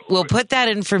we'll put that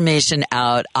information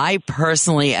out. I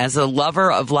personally, as a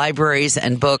lover of libraries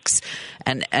and books,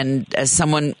 and as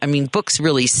someone, I mean, books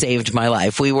really saved my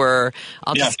life.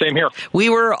 Same here. We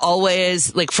were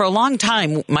always, like, for a long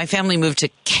time, my family moved to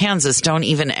Kansas, don't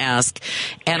even ask.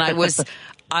 And I was,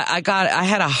 I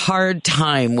had a hard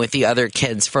time with the other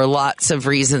kids for lots of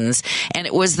reasons. And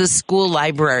it was the school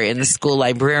library and the school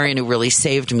librarian who really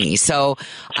saved me. So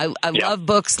I love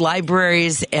books,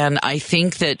 libraries, and I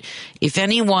think that if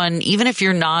anyone, even if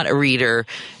you're not a reader,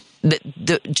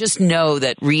 just know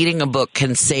that reading a book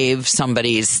can save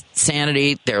somebody's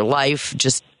sanity, their life,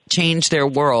 just change their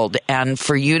world. And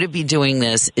for you to be doing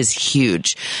this is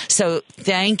huge. So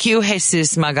thank you,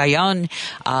 Jesus Magallon.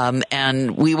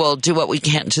 And we will do what we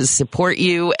can to support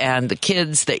you and the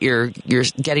kids that you're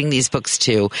getting these books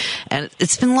to. And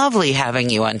it's been lovely having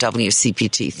you on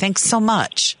WCPT. Thanks so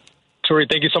much. Turi,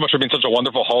 thank you so much for being such a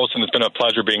wonderful host, and it's been a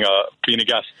pleasure being a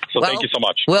guest. So thank you so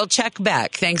much. We'll check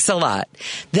back. Thanks a lot.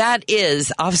 That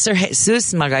is Officer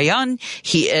Jesus Magallon.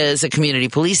 He is a community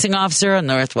policing officer on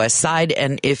the Northwest Side,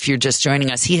 and if you're just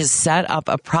joining us, he has set up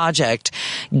a project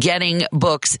getting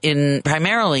books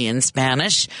primarily in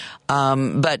Spanish,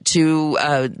 but to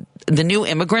the new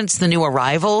immigrants, the new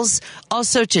arrivals,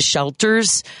 also to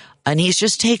shelters. And he's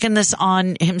just taken this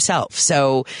on himself.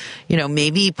 So,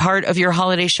 maybe part of your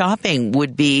holiday shopping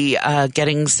would be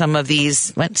getting some of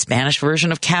these. Spanish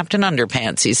version of Captain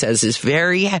Underpants, he says, is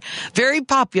very, very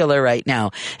popular right now.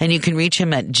 And you can reach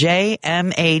him at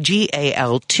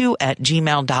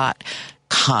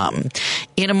jmagal2@gmail.com.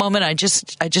 In a moment, I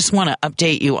just want to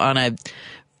update you on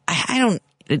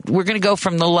we're going to go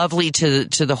from the lovely to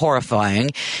the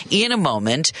horrifying in a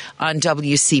moment on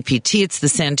WCPT. It's the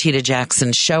Santita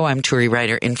Jackson Show. I'm Turi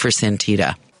Ryder in for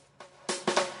Santita.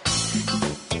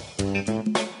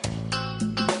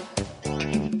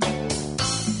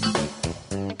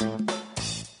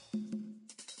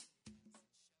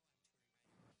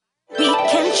 We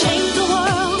can change the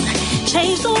world,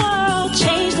 change the world,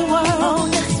 change the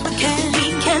world. Yes, we can.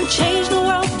 We can change the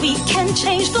world. We can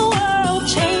change the world,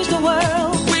 change the world.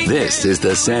 This is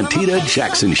the Santita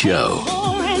Jackson Show.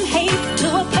 War and hate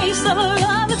to a place of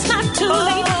love. It's not too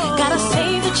late. Gotta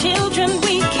save the children.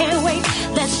 We can't wait.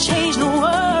 Let's change the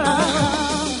world.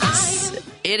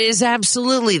 It is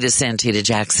absolutely the Santita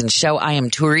Jackson Show. I am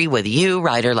Turi with you,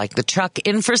 Ryder like the truck,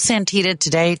 in for Santita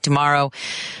today, tomorrow.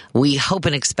 We hope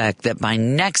and expect that by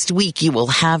next week you will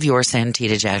have your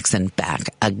Santita Jackson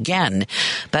back again.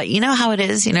 But you know how it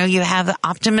is. You have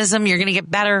optimism. You're going to get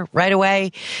better right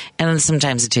away. And then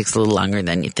sometimes it takes a little longer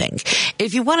than you think.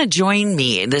 If you want to join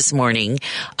me this morning,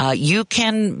 you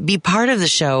can be part of the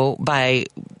show by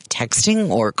texting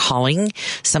or calling.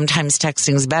 Sometimes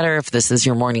texting's better if this is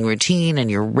your morning routine and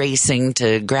you're racing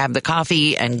to grab the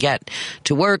coffee and get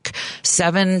to work.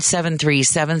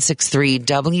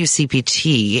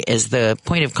 773-763-WCPT is the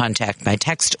point of contact by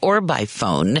text or by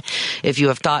phone. If you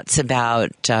have thoughts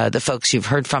about the folks you've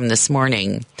heard from this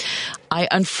morning, I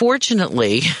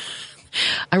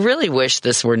really wish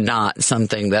this were not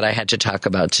something that I had to talk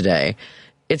about today.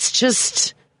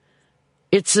 It's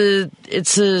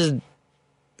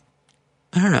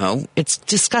I don't know. It's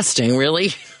disgusting,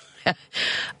 really.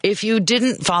 If you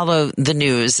didn't follow the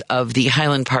news of the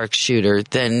Highland Park shooter,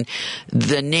 then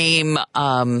the name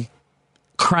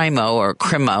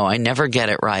Crimo, I never get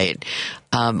it right,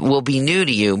 will be new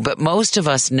to you. But most of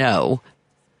us know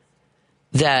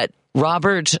that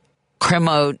Robert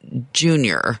Crimo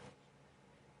Jr.,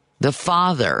 the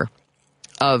father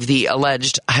of the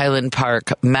alleged Highland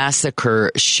Park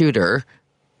massacre shooter,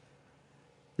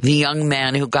 the young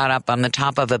man who got up on the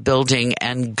top of a building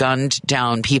and gunned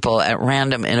down people at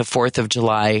random in a 4th of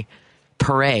July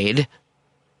parade,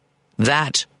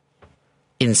 that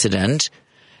incident,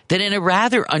 that in a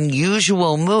rather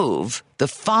unusual move, the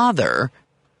father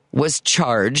was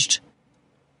charged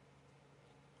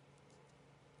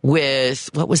with,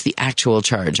 what was the actual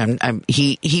charge?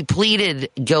 He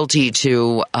pleaded guilty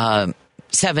to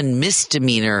 7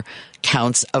 misdemeanor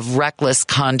counts of reckless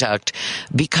conduct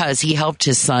because he helped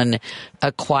his son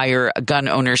acquire a gun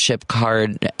ownership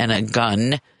card and a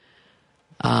gun,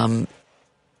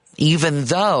 even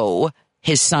though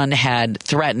his son had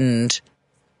threatened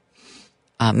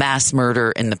mass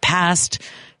murder in the past,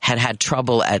 had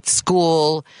trouble at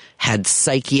school, had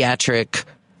psychiatric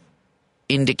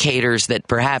indicators that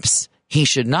perhaps he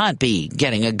should not be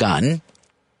getting a gun.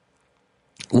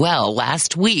 Well,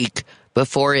 last week,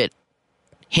 before it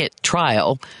hit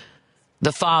trial,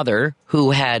 the father,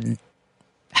 who had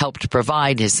helped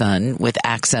provide his son with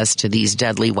access to these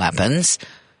deadly weapons,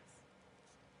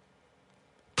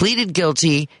 pleaded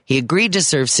guilty. He agreed to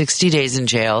serve 60 days in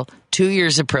jail, 2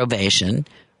 years of probation.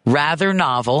 Rather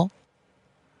novel.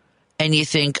 And you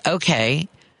think, okay,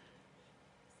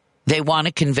 they want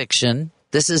a conviction.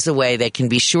 This is the way they can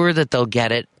be sure that they'll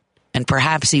get it, and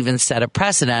perhaps even set a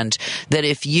precedent that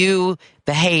if you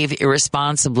behave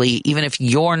irresponsibly, even if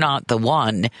you're not the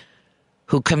one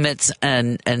who commits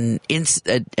a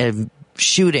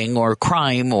shooting or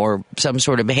crime or some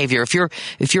sort of behavior,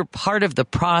 if you're part of the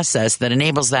process that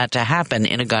enables that to happen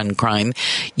in a gun crime,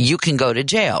 you can go to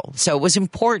jail. So it was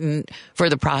important for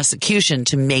the prosecution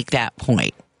to make that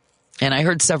point. And I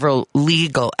heard several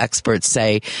legal experts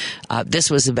say this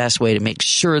was the best way to make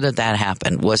sure that that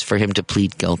happened, was for him to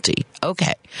plead guilty.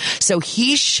 Okay, so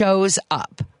he shows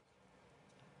up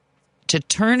to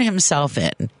turn himself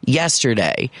in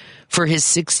yesterday for his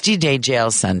 60-day jail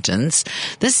sentence.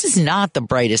 This is not the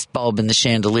brightest bulb in the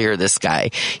chandelier, this guy.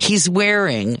 He's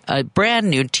wearing a brand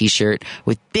new T-shirt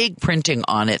with big printing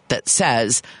on it that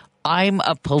says, "I'm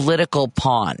a political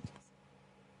pawn."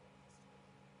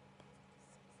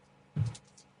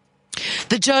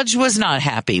 The judge was not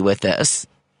happy with this.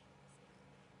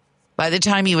 By the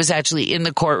time he was actually in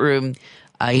the courtroom,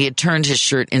 he had turned his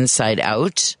shirt inside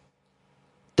out.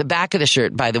 The back of the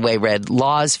shirt, by the way, read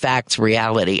 "Laws, Facts,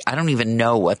 Reality." I don't even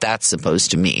know what that's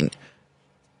supposed to mean.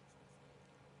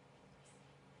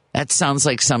 That sounds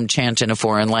like some chant in a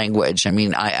foreign language. I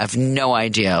mean, I have no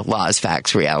idea. Laws,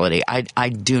 Facts, Reality. I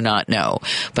do not know.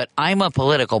 But "I'm a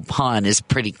political pawn" is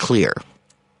pretty clear.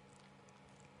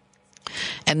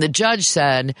 And the judge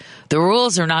said, the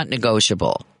rules are not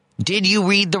negotiable. Did you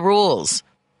read the rules?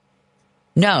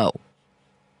 No.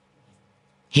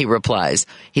 He replies.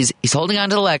 He's holding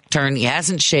onto the lectern. He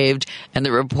hasn't shaved. And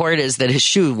the report is that his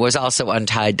shoe was also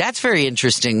untied. That's very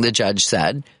interesting, the judge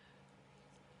said.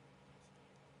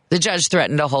 The judge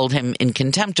threatened to hold him in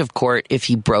contempt of court if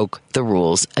he broke the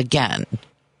rules again.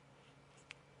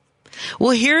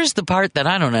 Well, here's the part that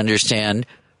I don't understand.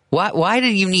 Why do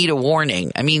you need a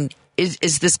warning? I mean,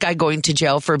 is this guy going to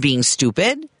jail for being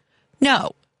stupid?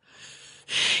 No.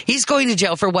 He's going to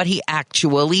jail for what he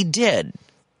actually did.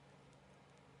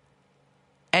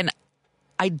 And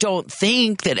I don't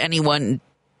think that anyone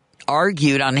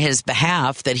argued on his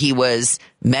behalf that he was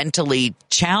mentally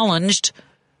challenged.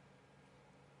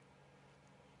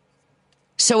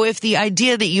 So if the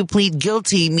idea that you plead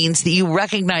guilty means that you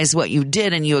recognize what you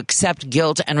did and you accept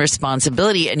guilt and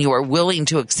responsibility and you are willing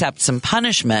to accept some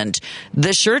punishment,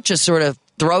 the shirt just sort of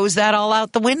throws that all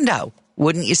out the window,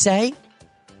 wouldn't you say?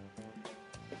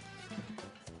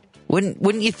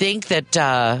 Wouldn't you think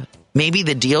that maybe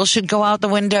the deal should go out the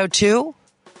window too?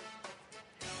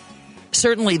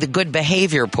 Certainly the good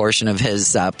behavior portion of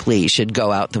his plea should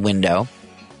go out the window.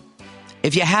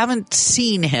 If you haven't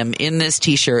seen him in this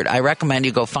T-shirt, I recommend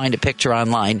you go find a picture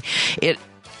online.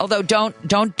 Although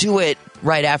don't do it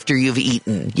right after you've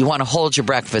eaten. You want to hold your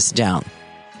breakfast down.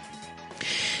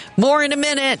 More in a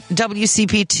minute.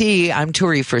 WCPT. I'm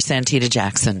Turi for Santita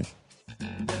Jackson.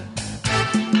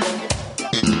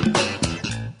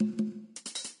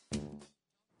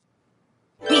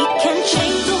 We can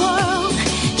change the world,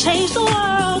 change the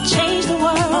world, change the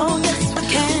world. Yes, we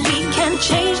can. We can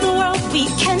change the world, we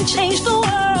can change the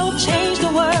world, change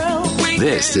the world.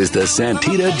 This is the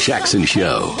Santita Jackson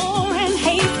Show. War and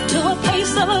hate to a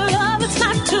place of love, it's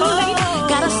not too late.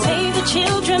 Gotta save the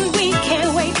children, we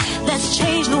can't wait. Let's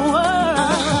change the world.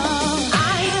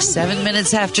 7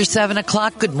 minutes after 7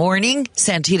 o'clock. Good morning.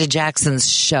 Santita Jackson's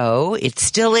show. It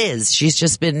still is. She's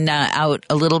just been out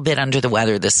a little bit under the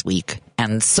weather this week.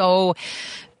 And so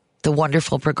the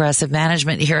wonderful progressive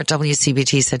management here at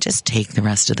WCBT said, just take the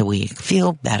rest of the week.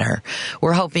 Feel better.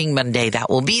 We're hoping Monday that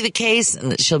will be the case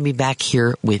and that she'll be back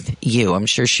here with you. I'm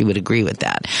sure she would agree with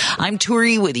that. I'm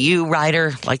Turi with you,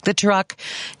 Ryder, like the truck.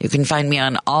 You can find me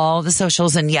on all the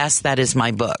socials. And yes, that is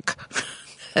my book.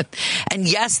 And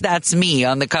yes, that's me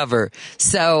on the cover.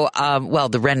 So,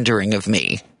 the rendering of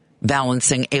me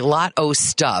balancing a lot of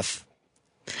stuff.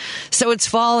 So it's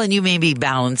fall and you may be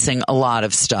balancing a lot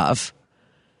of stuff.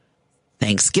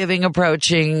 Thanksgiving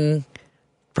approaching,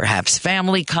 perhaps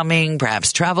family coming,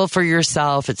 perhaps travel for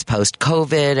yourself. It's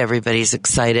post-COVID. Everybody's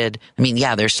excited. I mean,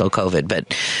 yeah, there's still COVID,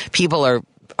 but people are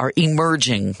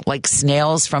emerging like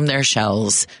snails from their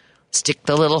shells. Stick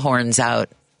the little horns out.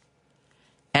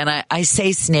 And I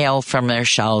say snail from their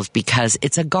shells because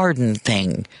it's a garden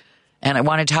thing. And I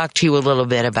want to talk to you a little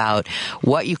bit about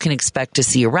what you can expect to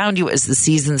see around you as the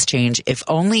seasons change, if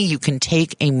only you can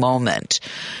take a moment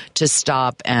to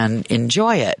stop and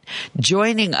enjoy it.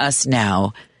 Joining us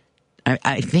now,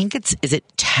 I think is it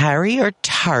Tari or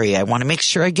Tari? I want to make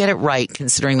sure I get it right,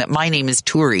 considering that my name is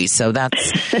Turi. So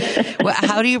that's,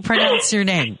 how do you pronounce your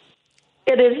name?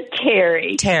 It is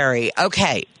Terry. Terry.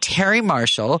 Okay. Terry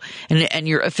Marshall. And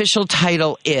your official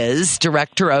title is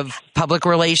Director of Public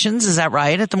Relations. Is that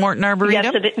right? At the Morton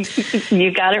Arboretum? Yes,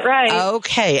 you got it right.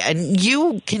 Okay. And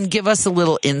you can give us a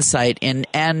little insight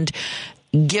and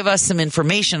give us some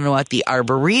information on what the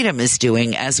Arboretum is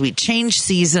doing as we change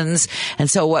seasons. And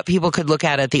so what people could look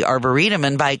at the Arboretum,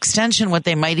 and by extension, what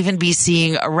they might even be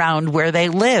seeing around where they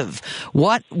live.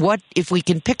 What, if we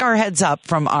can pick our heads up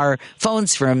from our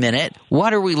phones for a minute,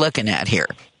 what are we looking at here?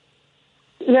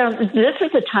 Yeah, this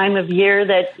is a time of year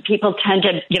that people tend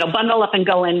to, bundle up and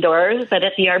go indoors. But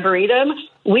at the Arboretum,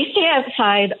 we stay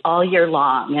outside all year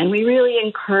long. And we really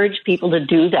encourage people to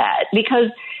do that because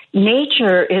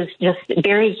nature is just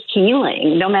very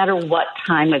healing, no matter what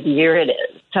time of year it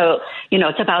is. So,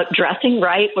 it's about dressing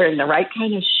right, wearing the right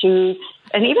kind of shoes.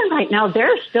 And even right now, there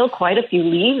are still quite a few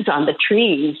leaves on the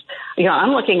trees.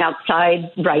 I'm looking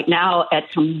outside right now at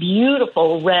some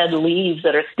beautiful red leaves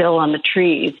that are still on the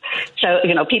trees. So,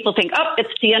 people think, it's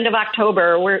the end of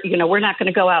October. We're not going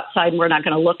to go outside and we're not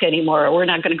going to look anymore. Or we're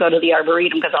not going to go to the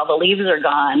Arboretum because all the leaves are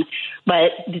gone.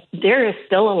 But there is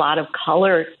still a lot of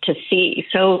color to see.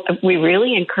 So we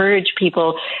really encourage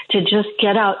people to just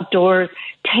get outdoors,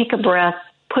 take a breath,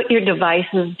 put your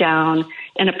devices down,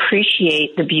 and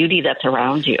appreciate the beauty that's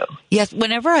around you. Yes,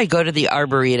 whenever I go to the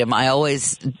Arboretum, I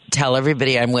always tell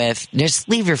everybody I'm with, just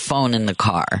leave your phone in the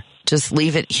car. Just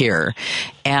leave it here.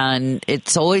 And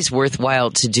it's always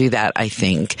worthwhile to do that, I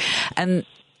think. And,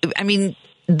 I mean,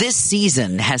 this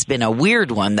season has been a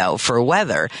weird one, though, for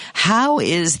weather. How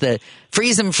is the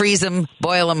freeze 'em,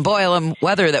 boil 'em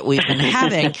weather that we've been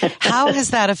having, how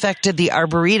has that affected the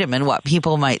Arboretum and what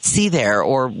people might see there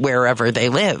or wherever they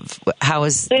live?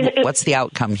 What's the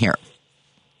outcome here?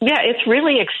 Yeah, it's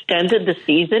really extended the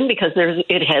season because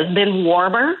it has been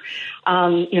warmer,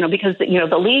 because,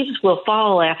 the leaves will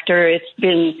fall after it's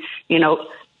been,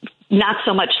 not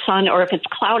so much sun, or if it's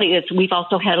cloudy, we've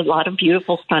also had a lot of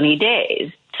beautiful sunny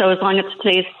days. So as long as it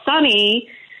stays sunny,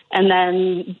 and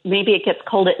then maybe it gets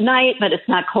cold at night, but it's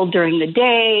not cold during the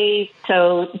day.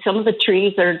 So some of the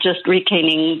trees are just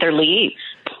retaining their leaves.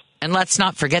 And let's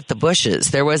not forget the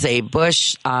bushes. There was a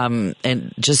bush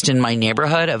just in my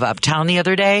neighborhood of Uptown the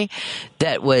other day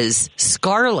that was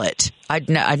scarlet. I'd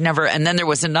never, and then there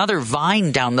was another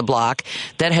vine down the block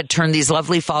that had turned these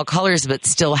lovely fall colors but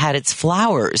still had its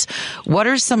flowers. What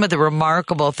are some of the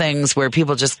remarkable things where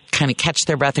people just kind of catch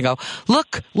their breath and go,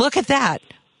 look at that?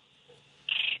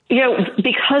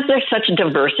 Because there's such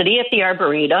diversity at the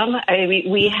Arboretum,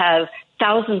 we have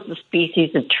thousands of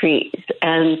species of trees.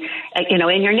 And,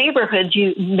 in your neighborhood,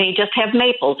 you may just have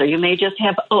maples or you may just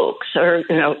have oaks or,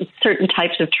 certain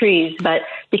types of trees. But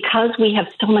because we have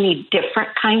so many different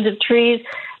kinds of trees,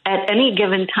 at any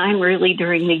given time, really,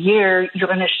 during the year, you're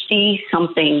going to see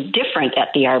something different at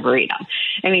the Arboretum.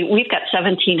 We've got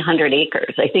 1,700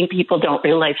 acres. I think people don't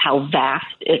realize how vast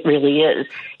it really is.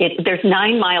 There's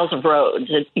 9 miles of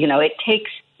roads. It takes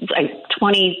like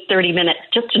 20, 30 minutes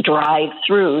just to drive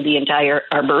through the entire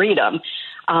Arboretum.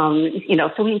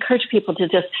 So we encourage people to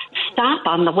just stop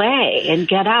on the way and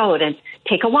get out and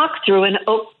take a walk through an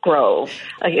oak grove,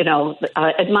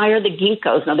 admire the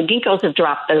ginkgos. Now, the ginkgos have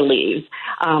dropped their leaves,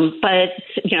 but,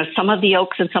 some of the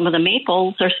oaks and some of the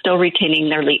maples are still retaining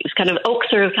their leaves. Oaks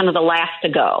are kind of the last to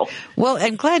go. Well,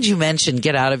 I'm glad you mentioned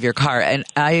get out of your car. And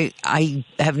I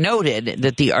have noted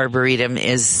that the Arboretum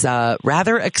is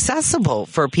rather accessible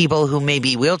for people who may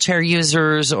be wheelchair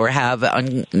users or have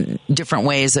different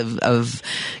ways of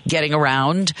getting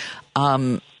around.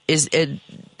 Has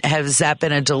that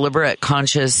been a deliberate,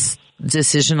 conscious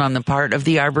decision on the part of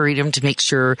the Arboretum to make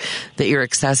sure that you're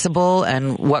accessible?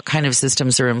 And what kind of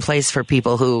systems are in place for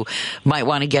people who might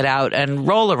want to get out and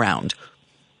roll around?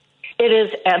 It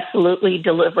is absolutely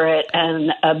deliberate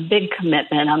and a big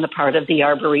commitment on the part of the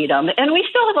Arboretum. And we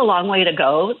still have a long way to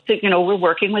go. We're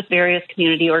working with various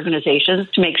community organizations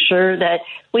to make sure that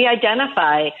we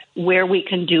identify where we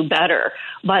can do better.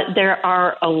 But there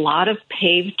are a lot of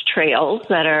paved trails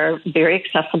that are very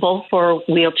accessible for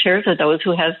wheelchairs or those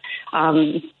who have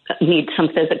need some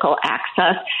physical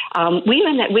access.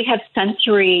 We have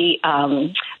sensory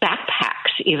backpacks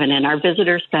even in our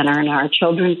visitor center and our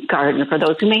children's garden for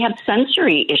those who may have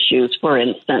sensory issues, for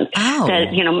instance,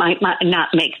 that might not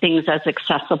make things as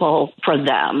accessible for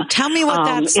them. Tell me what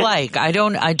that's like. I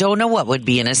don't know what would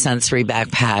be in a sensory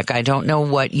backpack. I don't know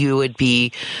what you would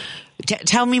be.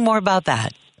 Tell me more about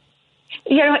that.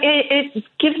 It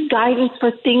gives guidance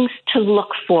for things to look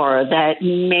for that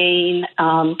may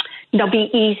they'll be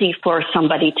easy for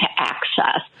somebody to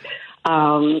access.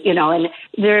 And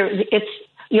it's,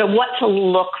 what to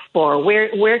look for,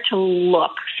 where to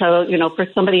look. So, for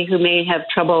somebody who may have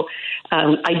trouble,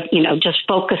 just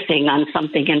focusing on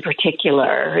something in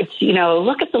particular, it's,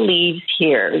 look at the leaves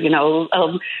here,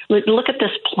 look at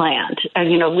this plant.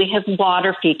 We have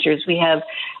water features, we have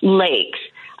lakes.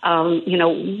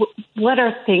 What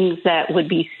are things that would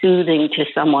be soothing to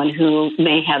someone who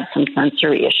may have some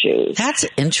sensory issues? That's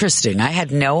interesting. I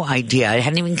had no idea. I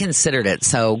hadn't even considered it.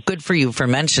 So good for you for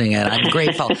mentioning it. I'm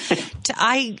grateful.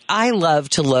 I love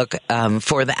to look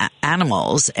for the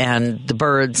animals and the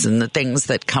birds and the things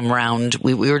that come around.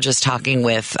 We were just talking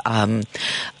with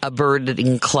a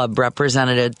birding club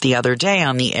representative the other day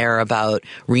on the air about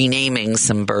renaming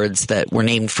some birds that were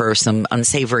named for some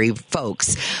unsavory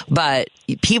folks. But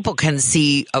people can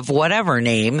see, of whatever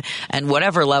name and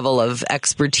whatever level of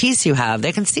expertise you have,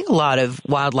 they can see a lot of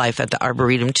wildlife at the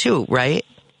Arboretum too, right?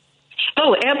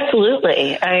 Oh,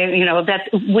 absolutely. That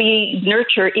we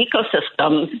nurture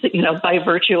ecosystems, by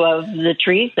virtue of the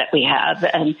trees that we have,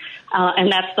 and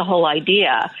that's the whole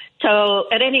idea. So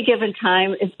at any given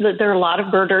time, there are a lot of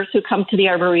birders who come to the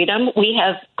Arboretum. We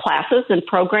have classes and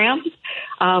programs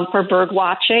for bird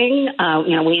watching.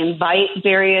 We invite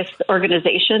various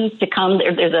organizations to come.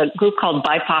 There's a group called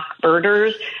BIPOC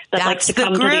Birders that likes to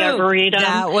come to the Arboretum.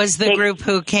 That was the group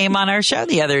who came on our show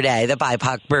the other day, the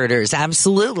BIPOC Birders.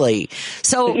 Absolutely.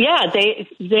 So yeah,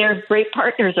 they're great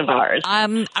partners of ours.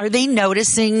 Are they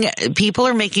noticing people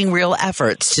are making real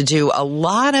efforts to do a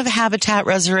lot of habitat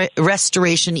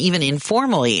restoration, even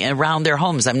informally, around their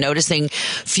homes? I'm noticing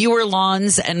fewer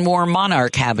lawns and more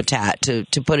monarch habitat, to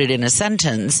put it in a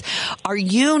sentence. Are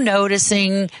you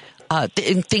noticing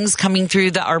things coming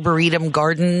through the Arboretum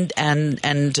garden and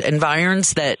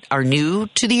environs that are new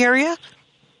to the area?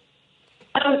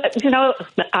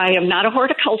 I am not a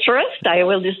horticulturist. I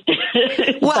will just.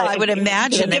 Well, I would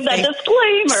imagine give that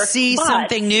disclaimer. See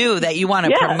something new that you want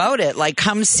to promote it, like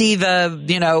come see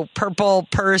the purple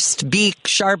pursed beak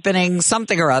sharpening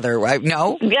something or other, right?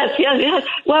 No. Yes.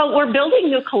 Well, we're building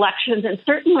new collections, and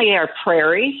certainly our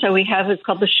prairie. So we have it's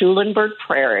called the Schulenburg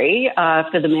Prairie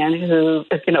for the man who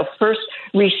first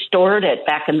restored it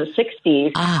back in the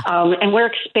 60s, and we're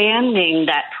expanding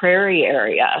that prairie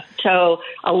area. So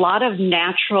a lot of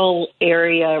natural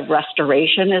area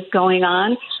restoration is going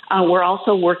on. We're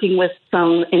also working with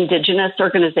some indigenous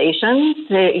organizations,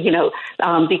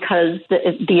 because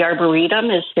the Arboretum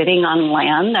is sitting on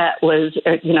land that was,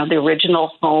 the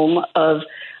original home of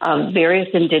various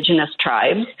indigenous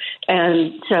tribes.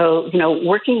 And so,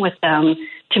 working with them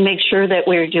to make sure that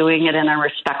we're doing it in a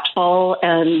respectful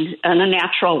and in a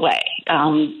natural way,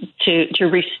 to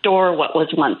restore what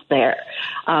was once there.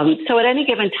 So at any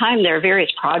given time, there are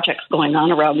various projects going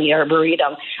on around the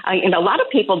Arboretum. A lot of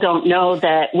people don't know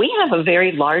that we have a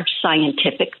very large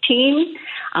scientific team.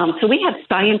 So we have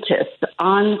scientists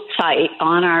on site,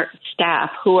 on our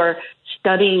staff, who are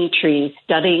studying trees,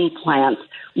 studying plants,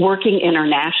 working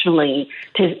internationally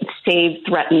to save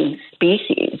threatened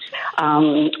species.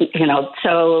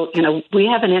 We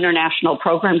have an international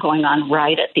program going on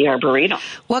right at the Arboretum.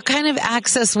 What kind of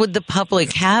access would the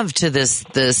public have to this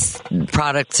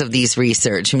products of these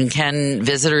research? I mean, can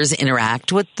visitors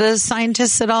interact with the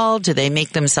scientists at all? Do they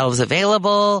make themselves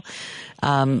available?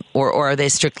 Or are they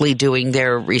strictly doing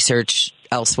their research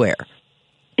elsewhere?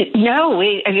 No,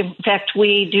 in fact,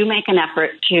 we do make an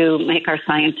effort to make our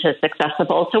scientists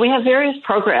accessible. So we have various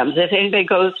programs. If anybody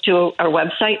goes to our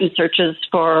website and searches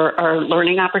for our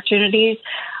learning opportunities,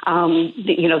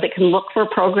 they can look for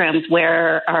programs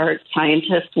where our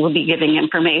scientists will be giving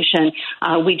information.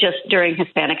 We just, during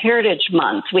Hispanic Heritage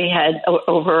Month, we had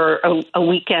over a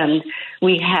weekend,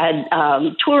 we had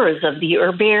tours of the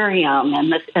herbarium,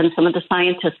 and some of the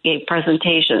scientists gave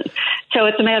presentations. So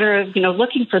it's a matter of,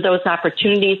 looking for those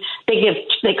opportunities.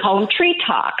 They call them tree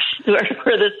talks,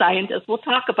 where the scientists will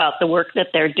talk about the work that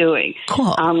they're doing.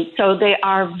 Cool. So they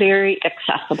are very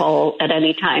accessible at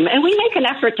any time. And we make an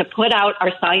effort to put out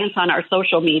our science on our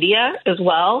social media as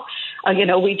well.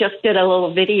 We just did a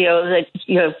little video that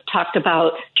talked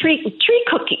about tree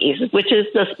cookies, which is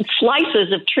the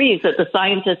slices of trees that the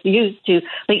scientists use to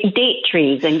date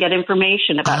trees and get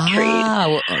information about trees.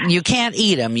 Well, you can't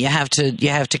eat them. You have to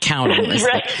count them.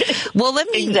 Right. Well, let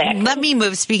me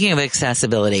move. Speaking of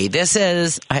accessibility, this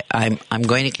is I'm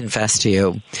going to confess to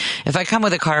you, if I come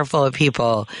with a car full of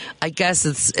people, I guess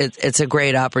it's a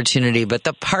great opportunity, but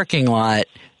the parking lot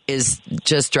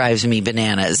just drives me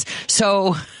bananas.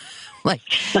 So. No.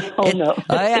 Oh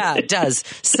yeah, it does.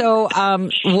 So,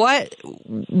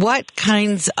 what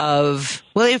kinds of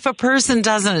Well, if a person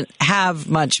doesn't have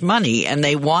much money and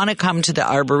they want to come to the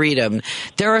Arboretum,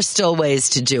 there are still ways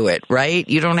to do it, right?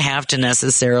 You don't have to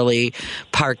necessarily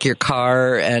park your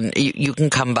car, and you can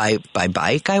come by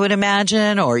bike, I would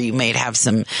imagine, or you may have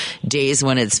some days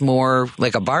when it's more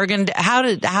like a bargain.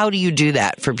 How do you do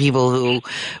that for people who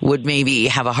would maybe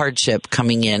have a hardship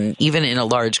coming in, even in a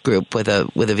large group with a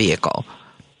vehicle?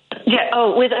 Yeah.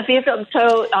 Oh, with a vehicle.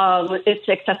 So it's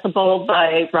accessible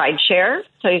by rideshare.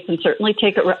 So you can certainly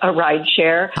take a ride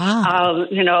share.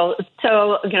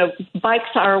 Bikes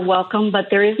are welcome, but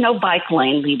there is no bike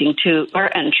lane leading to our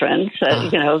entrance.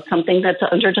 Something that's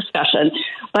under discussion.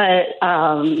 But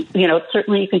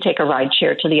certainly you can take a ride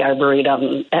share to the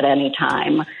Arboretum at any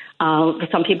time.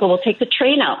 Some people will take the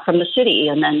train out from the city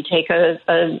and then take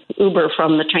a Uber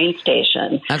from the train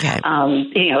station. Okay.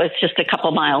 It's just a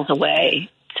couple miles away.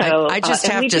 So I just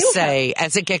have to say,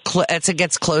 as it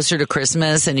gets closer to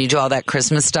Christmas and you do all that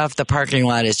Christmas stuff, the parking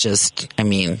lot is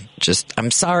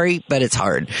I'm sorry, but it's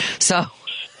hard. So.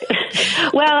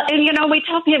 Well, and we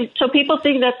tell people, so people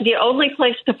think that's the only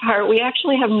place to park. We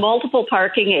actually have multiple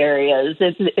parking areas.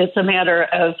 It's a matter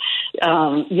of,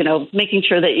 making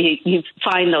sure that you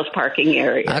find those parking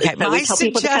areas. Okay, so my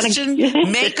suggestion,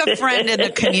 make a friend in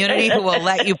the community who will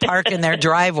let you park in their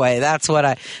driveway. That's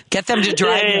what get them to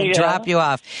drive you and drop you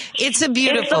off. It's a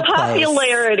beautiful place. It's the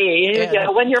popularity. Yeah.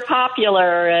 When you're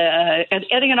popular, and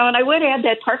I would add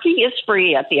that parking is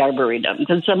free at the Arboretum.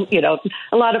 Because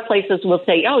a lot of places will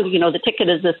say, the ticket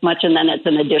is this much, and then it's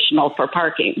an additional for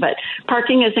parking. But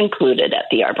parking is included at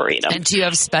the Arboretum. And do you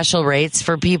have special rates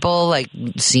for people like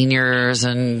seniors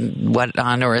and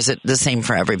whatnot, or is it the same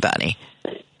for everybody?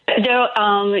 No,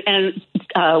 and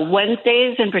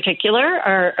Wednesdays in particular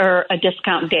are a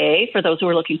discount day for those who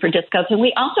are looking for discounts. And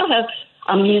we also have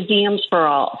museums for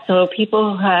all. So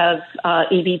people who have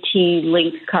EBT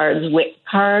link cards, WIC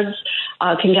cards,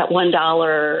 can get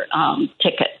 $1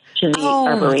 tickets to the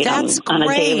Arboretum on a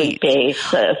daily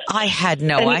basis. I had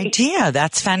no idea.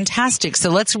 That's fantastic.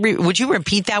 So would you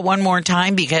repeat that one more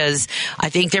time? Because I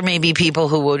think there may be people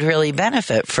who would really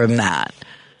benefit from that.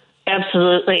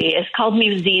 Absolutely. It's called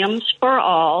Museums for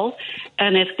All.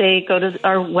 And if they go to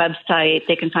our website,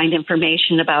 they can find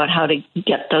information about how to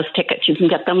get those tickets. You can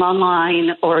get them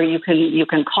online, or you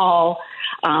can call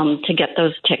to get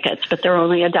those tickets, but they're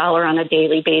only $1 on a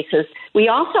daily basis. We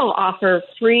also offer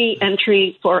free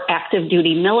entry for active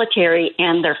duty military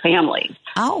and their families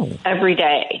every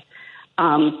day.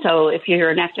 So if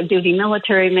you're an active duty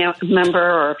military member,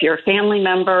 or if you're a family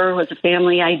member with a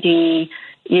family ID,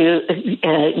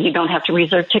 you don't have to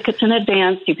reserve tickets in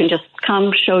advance. You can just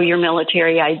come, show your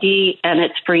military ID, and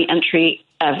it's free entry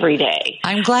every day.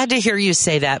 I'm glad to hear you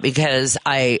say that, because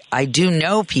I do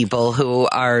know people who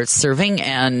are serving,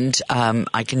 and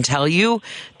I can tell you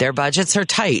their budgets are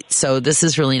tight. So this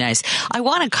is really nice. I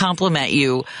want to compliment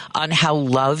you on how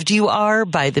loved you are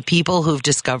by the people who've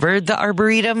discovered the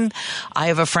Arboretum. I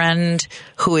have a friend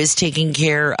who is taking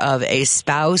care of a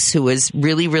spouse who is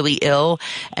really, really ill,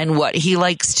 and what he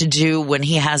likes to do when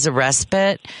he has a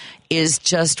respite is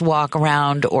just walk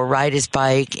around or ride his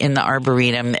bike in the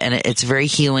Arboretum, and it's very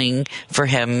healing for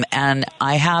him. And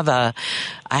I have a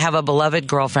beloved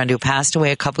girlfriend who passed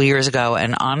away a couple years ago,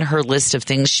 and on her list of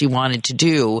things she wanted to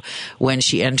do when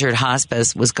she entered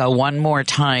hospice was go one more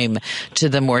time to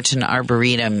the Morton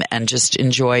Arboretum and just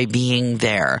enjoy being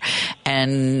there.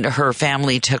 And her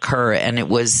family took her, and it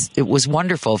was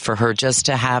wonderful for her just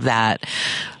to have that.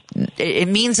 It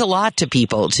means a lot to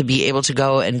people to be able to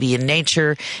go and be in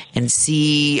nature and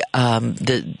see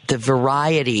the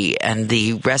variety and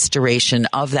the restoration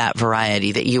of that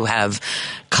variety that you have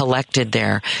collected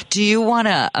there. Do you want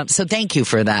to? So thank you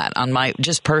for that.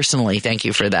 Just personally, thank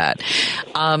you for that.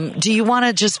 Do you want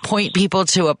to just point people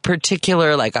to a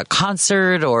particular, like a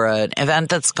concert or an event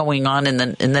that's going on in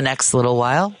the next little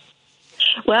while?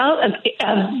 Well,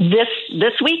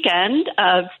 this weekend,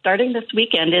 starting this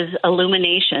weekend, is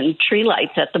Illumination Tree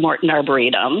Lights at the Morton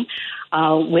Arboretum,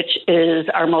 which is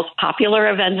our most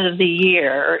popular event of the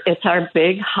year. It's our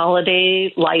big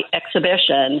holiday light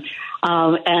exhibition.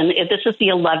 And this is the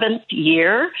 11th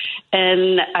year,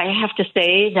 and I have to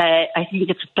say that I think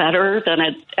it's better than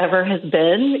it ever has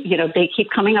been. They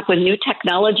keep coming up with new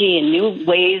technology and new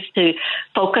ways to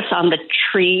focus on the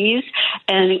trees,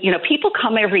 and, people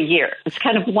come every year. It's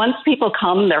kind of, once people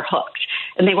come, they're hooked,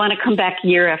 and they want to come back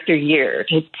year after year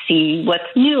to see what's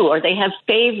new, or they have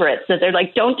favorites that they're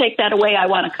like, don't take that away, I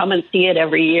want to come and see it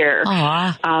every year.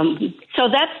 So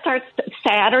that starts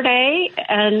Saturday,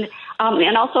 and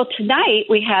also tonight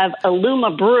we have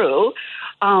Illuma Brew,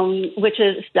 which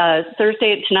is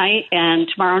Thursday tonight and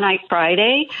tomorrow night,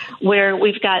 Friday, where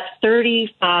we've got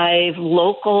 35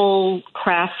 local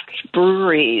craft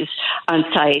breweries on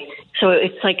site. So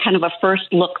it's like kind of a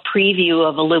first look preview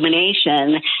of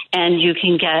Illumination, and you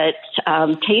can get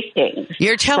tastings.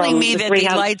 You're telling me that the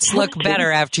lights look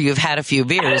better after you've had a few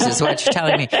beers, is what you're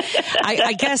telling me.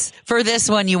 I guess for this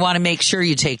one, you want to make sure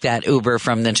you take that Uber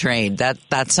from the train.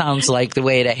 That sounds like the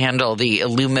way to handle the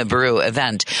Illumibrew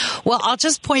event. Well, I'll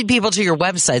just point people to your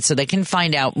website so they can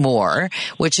find out more,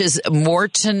 which is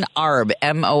mortonarb,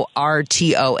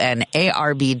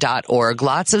 mortonarb.org.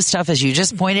 Lots of stuff, as you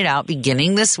just pointed out,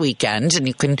 beginning this weekend, and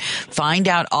you can find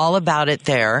out all about it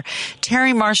there.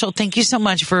 Tari Marshall, thank you so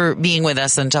much for being with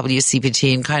us on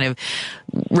WCPT and kind of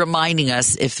reminding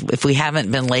us, if we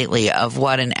haven't been lately, of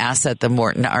what an asset the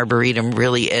Morton Arboretum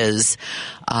really is.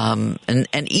 And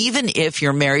even if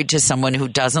you're married to someone who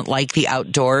doesn't like the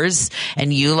outdoors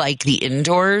and you like the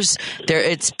indoors,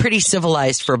 it's pretty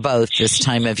civilized for both this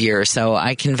time of year. So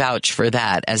I can vouch for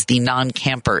that as the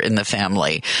non-camper in the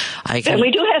family. And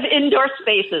we do have indoor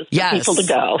spaces for people to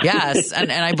go. Yes,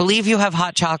 and I believe you have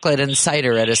hot chocolate and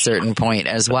cider at a certain point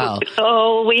as well.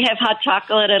 Oh, we have hot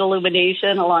chocolate at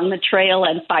Illumination along the trail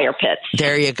and fire pits.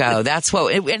 There you go. That's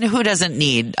what. And who doesn't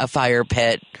need a fire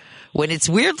pit when it's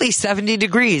weirdly 70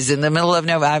 degrees in the middle of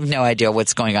November? I have no idea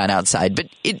what's going on outside, but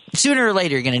sooner or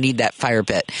later you're going to need that fire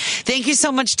pit. Thank you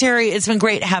so much, Tari. It's been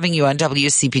great having you on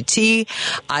WCPT.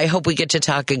 I hope we get to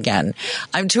talk again.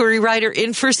 I'm Turi Ryder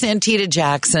in for Santita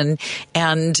Jackson,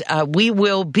 and we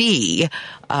will be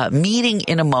meeting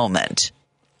in a moment.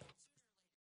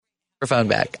 Microphone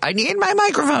back. I need my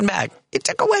microphone back. It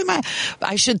took away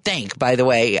I should thank, by the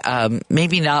way,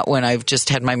 maybe not when I've just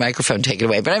had my microphone taken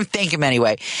away, but I'm thanking him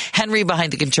anyway. Henry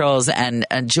behind the controls and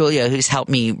Julia, who's helped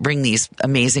me bring these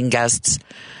amazing guests,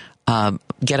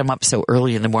 get them up so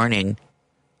early in the morning.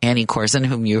 Annie Korzen,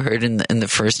 whom you heard in the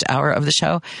first hour of the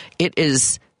show, it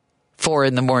is 4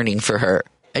 a.m. for her,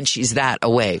 and she's that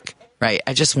awake, right?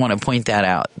 I just want to point that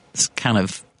out. It's kind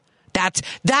of...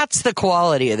 That's the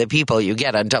quality of the people you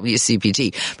get on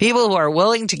WCPT. People who are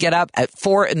willing to get up at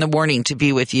 4 a.m. to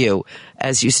be with you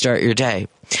as you start your day.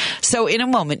 So in a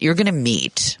moment, you're going to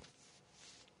meet.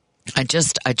 I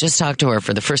just talked to her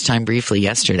for the first time briefly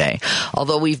yesterday.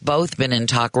 Although we've both been in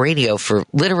talk radio for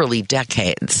literally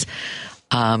decades.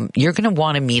 You're going to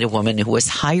want to meet a woman who was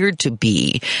hired to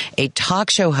be a talk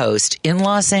show host in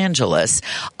Los Angeles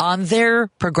on their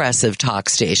progressive talk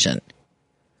station.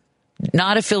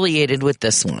 Not affiliated with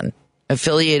this one,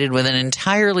 affiliated with an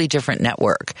entirely different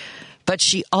network. But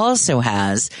she also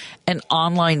has an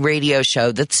online radio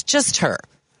show that's just her.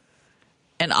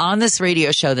 And on this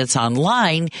radio show that's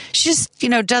online, she just,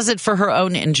 does it for her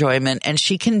own enjoyment, and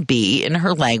she can be, in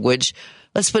her language,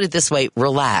 let's put it this way,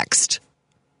 relaxed.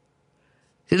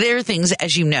 There are things,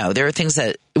 as you know,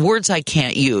 words I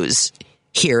can't use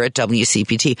here at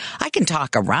WCPT. I can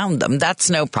talk around them. That's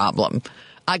no problem.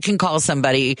 I can call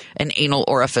somebody an anal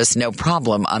orifice, no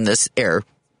problem, on this air.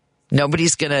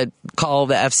 Nobody's going to call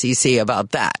the FCC about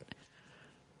that.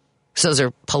 So those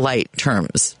are polite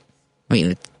terms. I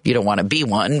mean, you don't want to be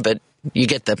one, but you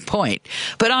get the point.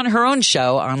 But on her own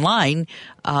show online,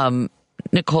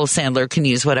 Nicole Sandler can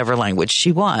use whatever language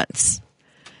she wants.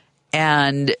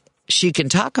 And she can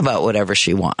talk about whatever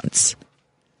she wants.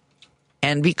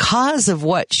 And because of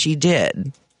what she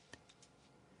did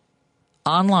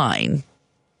online,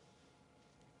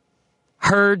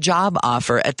 her job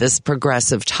offer at this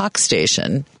progressive talk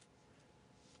station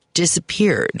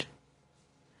disappeared.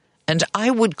 And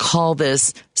I would call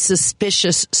this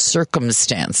suspicious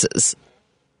circumstances.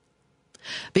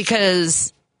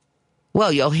 Because,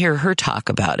 well, you'll hear her talk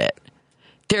about it.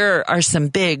 There are some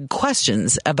big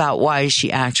questions about why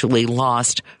she actually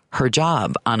lost her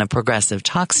job on a progressive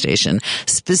talk station.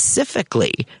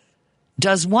 Specifically,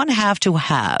 does one have to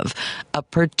have a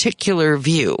particular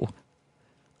view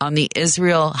on the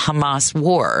Israel-Hamas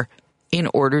war in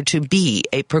order to be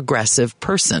a progressive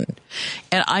person?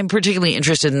 And I'm particularly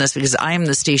interested in this because I am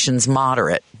the station's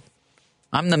moderate.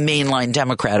 I'm the mainline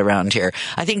Democrat around here.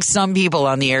 I think some people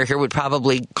on the air here would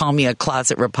probably call me a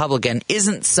closet Republican.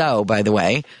 Isn't so, by the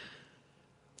way.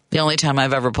 The only time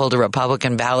I've ever pulled a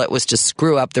Republican ballot was to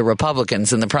screw up the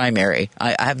Republicans in the primary.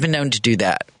 I've been known to do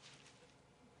that.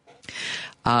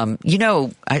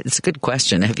 It's a good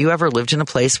question. Have you ever lived in a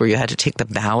place where you had to take the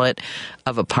ballot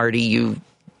of a party you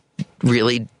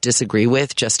really disagree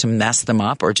with just to mess them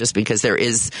up, or just because there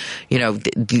is,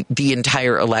 the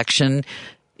entire election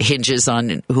hinges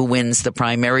on who wins the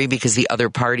primary because the other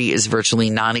party is virtually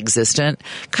non-existent.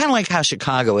 Kind of like how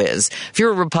Chicago is. If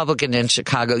you're a Republican in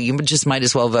Chicago, you just might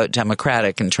as well vote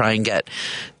Democratic and try and get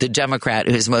the Democrat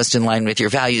who's most in line with your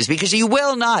values, because you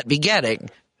will not be getting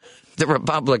the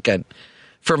Republican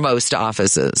for most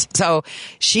offices. So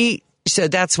she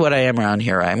said, that's what I am around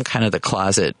here. I'm kind of the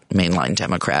closet mainline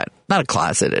Democrat. Not a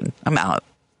closeted. I'm out.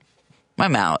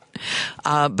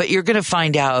 But you're going to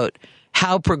find out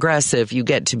how progressive you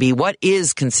get to be, what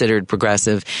is considered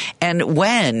progressive, and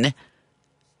when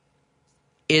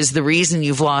is the reason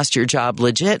you've lost your job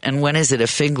legit, and when is it a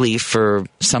fig leaf for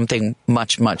something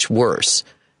much, much worse.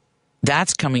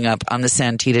 That's coming up on the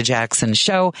Santita Jackson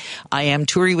Show. I am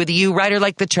Turi with you, Ryder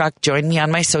like the truck. Join me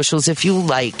on my socials if you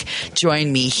like.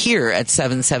 Join me here at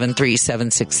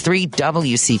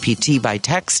 773-763-WCPT by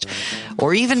text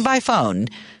or even by phone.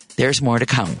 There's more to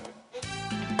come.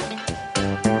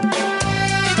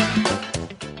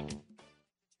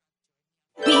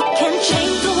 We can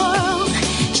change the world,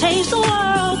 change the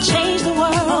world, change the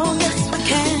world. Yes, we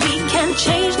can. We can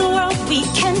change the world, we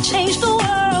can change the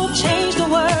world, change the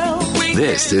world.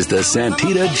 This is the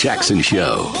Santita Jackson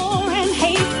Show. War and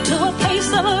hate to a place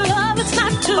of love, it's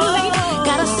not too late.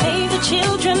 Gotta save the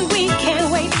children, we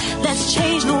can't wait. Let's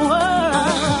change the world.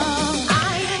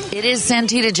 It is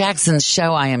Santita Jackson's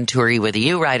show. I am Turi with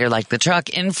you, Ryder like the truck,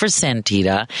 in for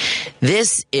Santita.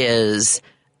 This is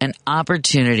an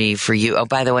opportunity for you. Oh,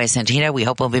 by the way, Santita, we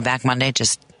hope we'll be back Monday.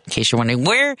 Just in case you're wondering,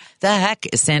 where the heck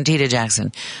is Santita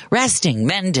Jackson? Resting,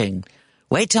 mending.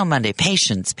 Wait till Monday.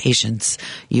 Patience.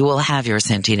 You will have your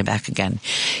Santita back again.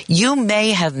 You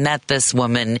may have met this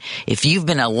woman if you've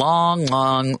been a long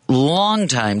time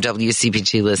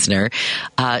WCPT listener.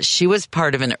 She was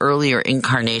part of an earlier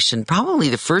incarnation, probably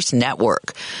the first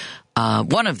network.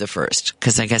 One of the first,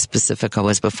 because I guess Pacifica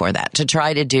was before that, to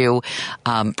try to do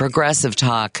progressive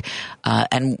talk,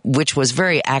 and which was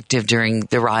very active during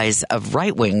the rise of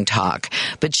right-wing talk.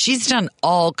 But she's done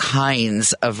all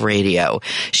kinds of radio.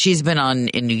 She's been on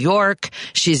in New York.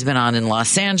 She's been on in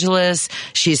Los Angeles.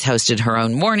 She's hosted her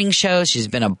own morning show. She's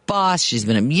been a boss. She's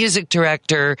been a music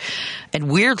director.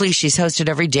 And weirdly, she's hosted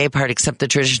every day part except the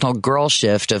traditional girl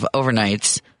shift of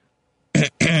overnights.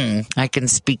 I can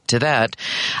speak to that.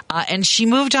 And she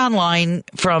moved online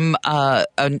from a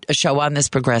show on this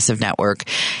progressive network.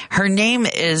 Her name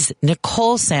is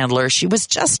Nicole Sandler. She was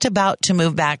just about to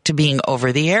move back to being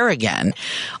over the air again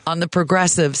on the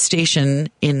progressive station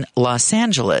in Los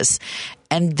Angeles.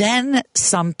 And then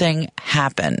something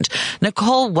happened.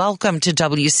 Nicole, welcome to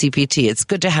WCPT. It's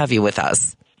good to have you with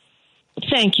us.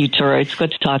 Thank you, Turi. It's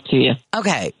good to talk to you.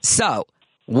 Okay, so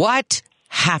what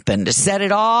happened? Set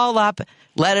it all up,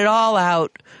 let it all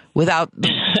out without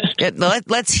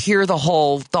let's hear the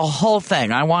whole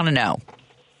thing. I want to know.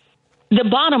 The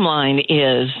bottom line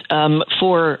is,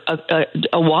 for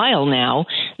a while now,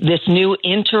 this new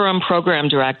interim program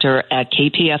director at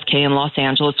KPFK in Los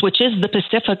Angeles, which is the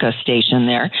Pacifica station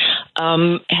there,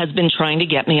 has been trying to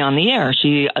get me on the air.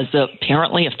 She is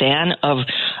apparently a fan of,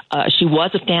 she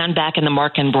was a fan back in the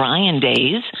Mark and Brian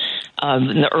days.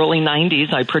 In the early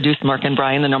 90s, I produced Mark and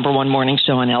Brian, the #1 morning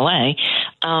show in LA,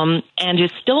 and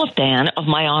is still a fan of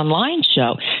my online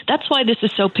show. That's why this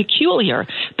is so peculiar,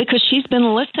 because she's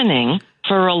been listening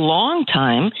for a long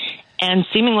time and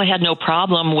seemingly had no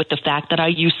problem with the fact that I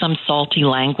use some salty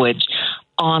language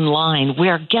online,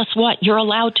 where, guess what? You're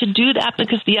allowed to do that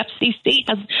because the FCC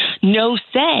has no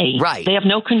say. Right. They have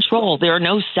no control. There are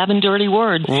no 7 dirty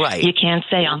words you can't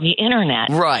say on the internet.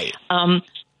 Right.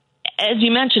 As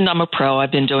you mentioned, I'm a pro.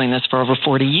 I've been doing this for over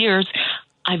 40 years.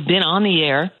 I've been on the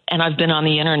air and I've been on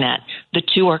the internet. The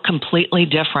two are completely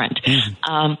different.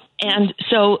 And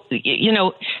so, you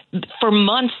know, for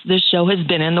months, this show has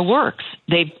been in the works.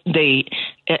 I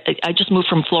just moved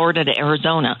from Florida to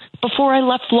Arizona. Before I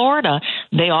left Florida,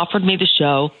 they offered me the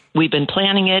show. We've been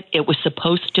planning it. It was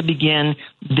supposed to begin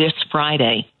this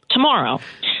Friday, tomorrow.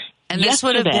 And this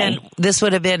would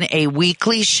have been a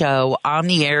weekly show on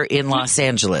the air in Los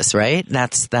Angeles, right?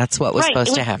 That's what was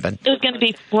supposed to happen. It was going to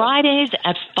be Fridays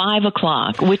at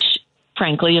 5:00, which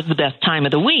frankly is the best time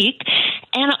of the week.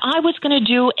 And I was going to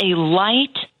do a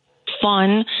light,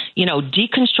 fun,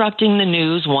 deconstructing the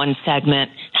news, one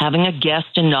segment, having a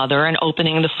guest another, and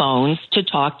opening the phones to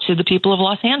talk to the people of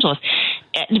Los Angeles.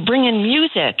 Bring in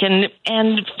music and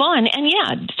fun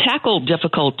and, tackle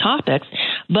difficult topics,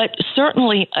 but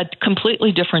certainly a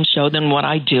completely different show than what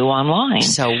I do online.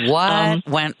 So what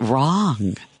went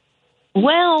wrong?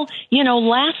 Well,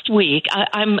 last week,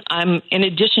 I'm in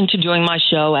addition to doing my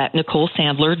show at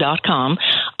NicoleSandler.com,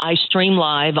 I stream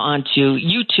live onto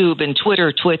YouTube and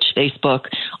Twitter, Twitch, Facebook,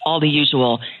 all the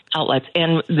usual. outlets.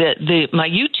 And my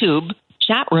YouTube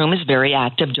chat room is very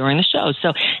active during the show.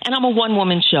 So, and I'm a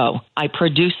one-woman show. I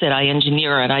produce it, I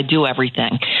engineer it, I do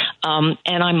everything. And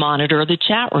I monitor the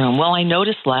chat room. Well, I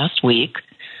noticed last week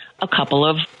a couple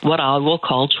of what I will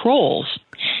call trolls.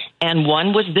 And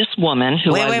one was this woman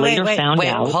who I later found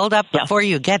out. Hold up before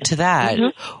you get to that.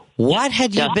 Mm-hmm. What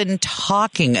had you been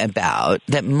talking about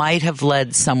that might have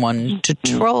led someone to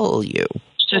troll you?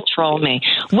 To troll me.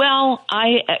 Well,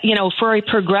 for a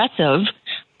progressive,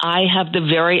 I have the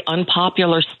very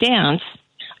unpopular stance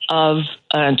of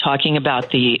talking about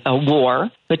the war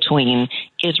between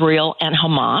Israel and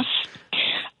Hamas.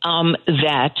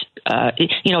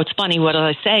 It's funny, what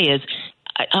I say is,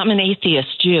 I'm an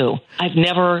atheist Jew. I've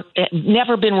never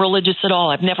been religious at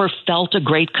all. I've never felt a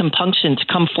great compunction to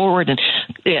come forward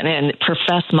and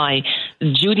profess my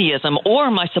Judaism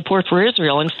or my support for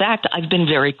Israel. In fact, I've been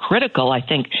very critical. I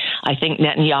think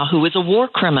Netanyahu is a war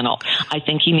criminal. I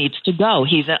think he needs to go.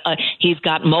 He's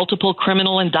got multiple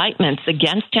criminal indictments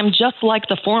against him, just like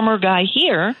the former guy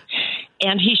here,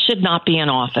 and he should not be in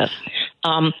office.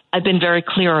 I've been very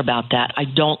clear about that. I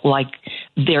don't like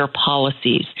their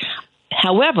policies.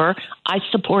 However, I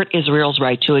support Israel's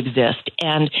right to exist,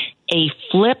 and a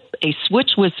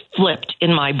switch was flipped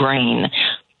in my brain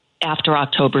after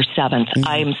October 7th. Mm-hmm.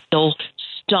 I am still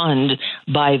stunned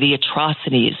by the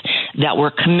atrocities that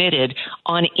were committed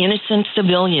on innocent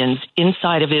civilians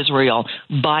inside of Israel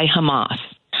by Hamas.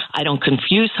 I don't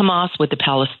confuse Hamas with the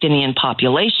Palestinian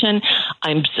population.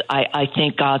 I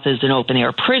think Gaza is an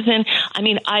open-air prison. I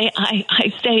mean, I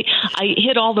say I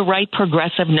hit all the right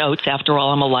progressive notes. After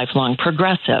all, I'm a lifelong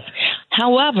progressive.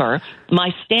 However,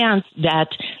 my stance that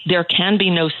there can be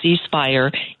no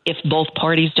ceasefire if both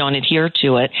parties don't adhere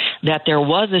to it, that there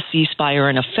was a ceasefire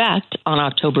in effect on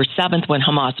October 7th when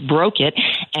Hamas broke it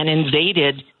and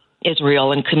invaded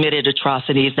Israel and committed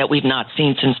atrocities that we've not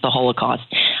seen since the Holocaust.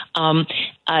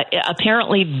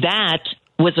 Apparently that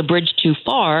was a bridge too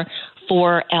far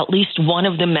for at least one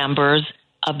of the members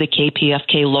of the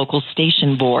KPFK local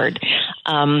station board.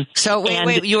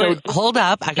 Hold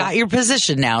up. I got your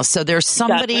position now. So there's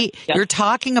somebody, you're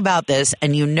talking about this,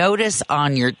 and you notice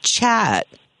on your chat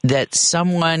that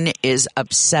someone is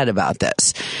upset about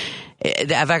this.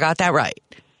 Have I got that right?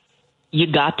 You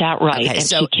got that right. Okay, and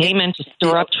so she came in to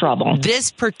stir up trouble.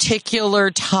 This particular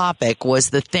topic was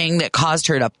the thing that caused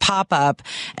her to pop up.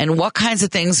 And what kinds of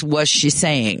things was she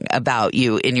saying about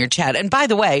you in your chat? And by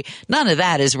the way, none of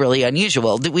that is really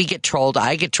unusual. We get trolled.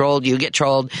 I get trolled. You get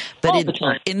trolled. But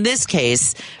in this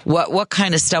case, what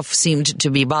kind of stuff seemed to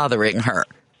be bothering her?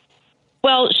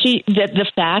 Well,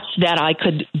 the fact that I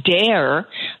could dare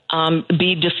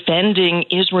be defending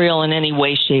Israel in any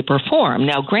way, shape, or form.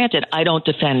 Now, granted, I don't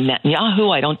defend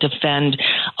Netanyahu. I don't defend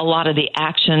a lot of the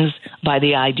actions by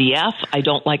the IDF. I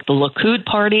don't like the Likud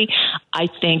party. I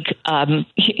think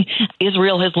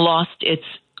Israel has lost its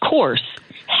course.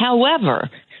 However,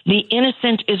 the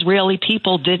innocent Israeli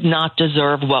people did not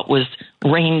deserve what was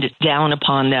rained down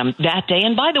upon them that day.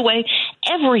 And by the way,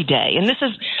 every day, and this is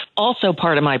also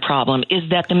part of my problem, is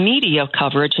that the media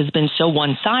coverage has been so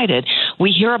one-sided.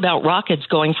 We hear about rockets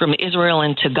going from Israel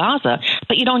into Gaza,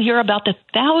 but you don't hear about the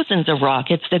thousands of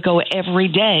rockets that go every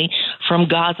day from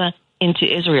Gaza into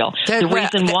Israel. The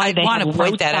reason why I want to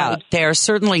point that out, they're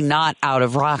certainly not out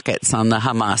of rockets on the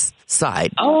Hamas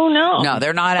side. Oh no, no,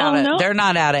 they're not out. They're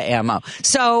not out of ammo.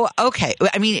 So okay,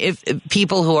 I mean, if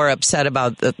people who are upset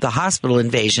about the hospital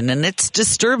invasion, and it's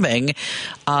disturbing.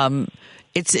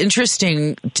 It's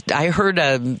interesting. I heard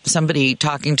somebody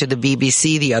talking to the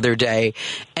BBC the other day,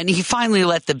 and he finally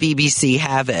let the BBC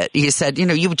have it. He said,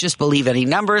 you just believe any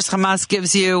numbers Hamas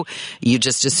gives you. You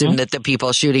just assume that the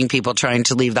people shooting people trying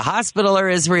to leave the hospital are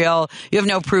Israel. You have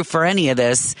no proof for any of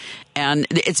this. And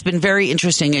it's been very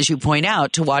interesting, as you point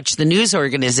out, to watch the news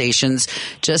organizations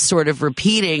just sort of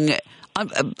repeating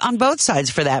on both sides,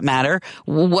 for that matter,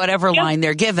 whatever line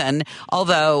they're given.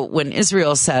 Although when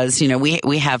Israel says,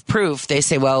 we have proof, they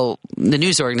say, well, the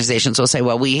news organizations will say,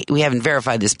 well, we haven't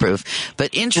verified this proof.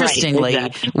 But interestingly, right,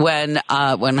 exactly. when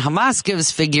Hamas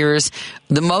gives figures,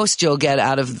 the most you'll get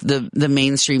out of the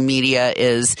mainstream media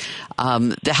is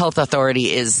the health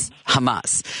authority is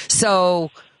Hamas.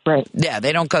 So. Right. Yeah,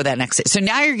 they don't go that next day. So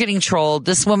now you're getting trolled.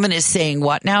 This woman is saying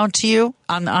what now to you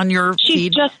on your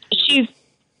feed?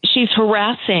 She's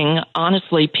harassing,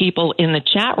 honestly, people in the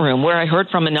chat room, where I heard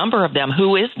from a number of them,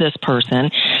 who is this person?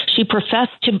 She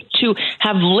professed to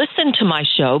have listened to my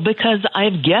show because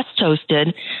I've guest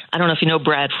hosted. I don't know if you know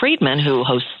Brad Friedman, who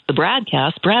hosts the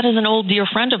Bradcast. Brad is an old dear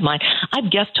friend of mine.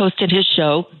 I've guest hosted his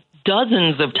show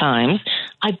dozens of times.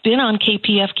 I've been on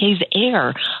KPFK's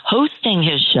air hosting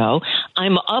his show.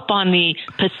 I'm up on the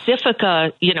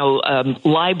Pacifica,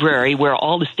 library where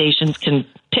all the stations can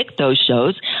pick those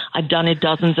shows. I've done it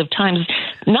dozens of times.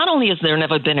 Not only has there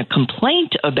never been a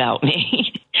complaint about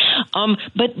me,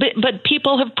 but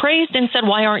people have praised and said,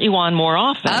 "Why aren't you on more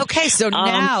often?" Okay, so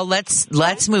now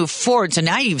let's move forward. So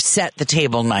now you've set the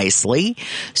table nicely.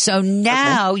 So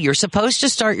now you're supposed to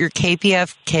start your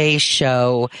KPFK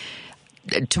show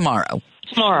tomorrow.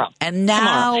 And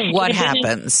now what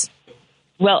happens?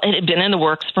 It had been in the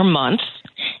works for months.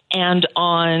 And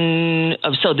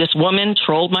so this woman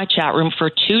trolled my chat room for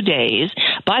 2 days.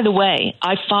 By the way,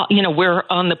 we're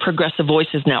on the Progressive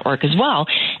Voices Network as well,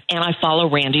 and I follow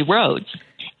Randy Rhoads.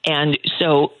 And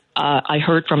so I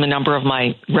heard from a number of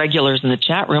my regulars in the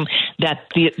chat room that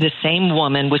the same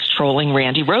woman was trolling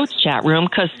Randy Rhoads' chat room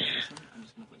because,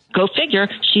 go figure,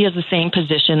 she has the same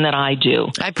position that I do.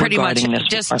 I pretty much,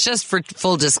 just for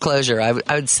full disclosure, I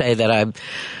would say that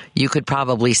you could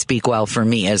probably speak well for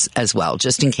me as well,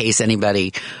 just in case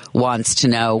anybody wants to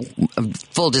know,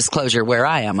 full disclosure, where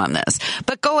I am on this.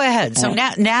 But go ahead. So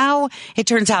now it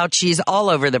turns out she's all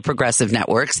over the progressive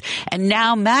networks, and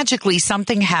now magically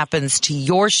something happens to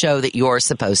your show that you're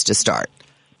supposed to start.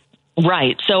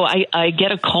 Right. So I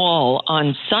get a call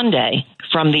on Sunday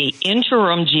from the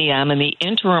interim GM and the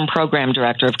interim program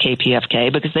director of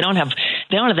KPFK because they don't have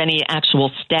any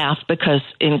actual staff because,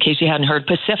 in case you hadn't heard,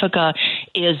 Pacifica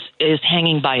is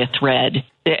hanging by a thread.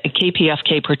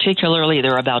 KPFK particularly,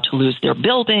 they're about to lose their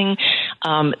building.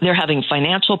 They're having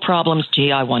financial problems.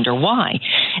 Gee, I wonder why.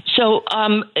 So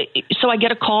I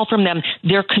get a call from them.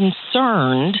 They're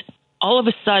concerned all of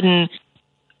a sudden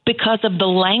because of the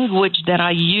language that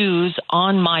I use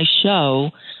on my show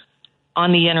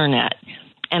on the internet.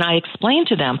 And I explained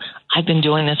to them, I've been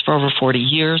doing this for over 40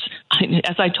 years.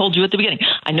 As I told you at the beginning,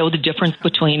 I know the difference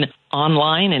between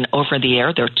online and over the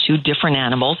air. They're two different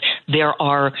animals. There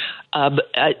are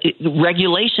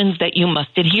regulations that you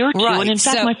must adhere to. Right. And in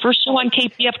fact, my first show on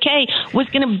KPFK was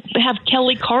going to have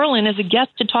Kelly Carlin as a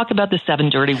guest to talk about the 7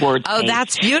 dirty words. Oh,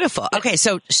 that's beautiful. Okay,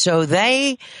 so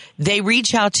they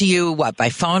reach out to you, what, by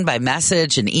phone, by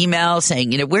message, and email,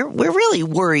 saying, we're really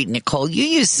worried, Nicole. You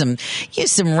use some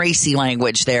racy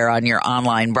language there on your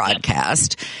online broadcast.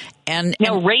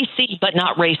 No, racy, but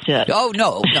not racist. Oh,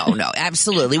 no,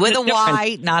 absolutely. With a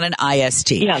Y, not an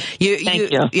IST. Yes,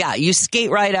 thank you. Yeah, you skate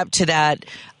right up to that.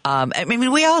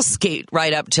 We all skate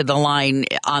right up to the line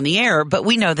on the air, but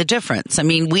we know the difference.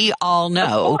 We all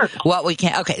know what we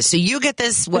can. Okay, so you get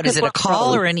this. What is it? A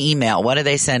call or an email? What do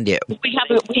they send you? We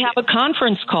have a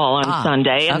conference call on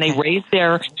Sunday, and they raised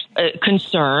their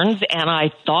concerns, and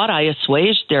I thought I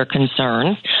assuaged their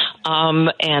concerns.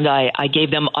 And I gave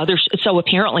them so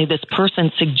apparently this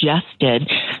person suggested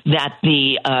that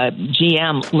the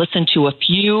GM listen to a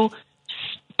few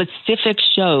specific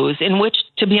shows in which,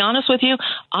 to be honest with you,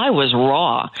 I was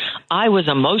raw. I was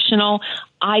emotional.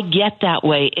 I get that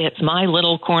way. It's my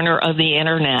little corner of the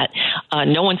internet.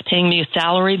 No one's paying me a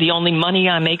salary. The only money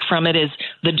I make from it is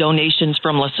the donations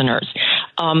from listeners.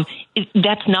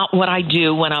 That's not what I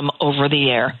do when I'm over the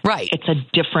air. Right. It's a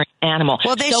different animal.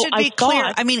 Well, they should be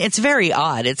clear. It's very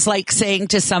odd. It's like saying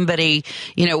to somebody,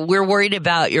 we're worried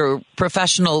about your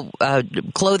professional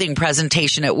clothing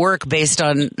presentation at work based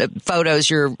on photos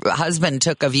your husband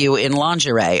took of you in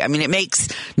lingerie. It makes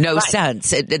no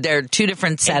sense. There are two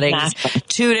different settings,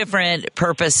 two different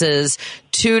purposes,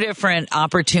 two different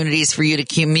opportunities for you to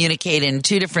communicate in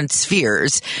two different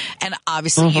spheres. And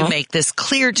obviously you make this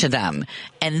clear to them.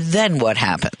 And then what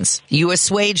happens? You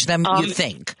assuage them, you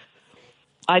think.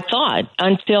 I thought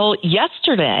until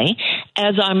yesterday,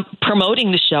 as I'm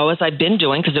promoting the show, as I've been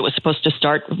doing, because it was supposed to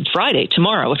start Friday,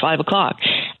 tomorrow at 5:00.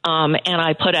 And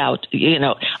I put out,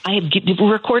 I had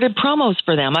recorded promos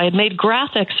for them. I had made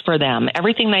graphics for them.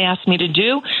 Everything they asked me to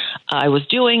do, I was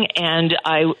doing. And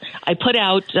I put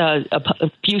out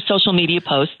a few social media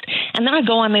posts. And then I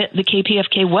go on the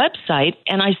KPFK website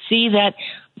and I see that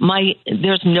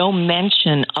there's no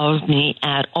mention of me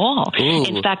at all. Ooh.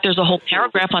 In fact, there's a whole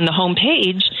paragraph on the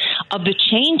homepage of the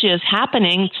changes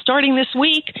happening starting this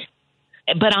week,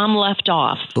 but I'm left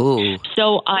off. Ooh.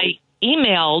 So I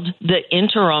emailed the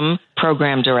interim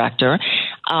program director,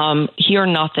 hear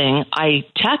nothing. I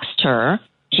text her,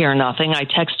 hear nothing. I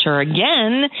text her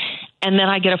again, and then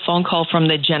I get a phone call from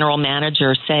the general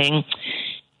manager saying,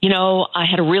 I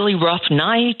had a really rough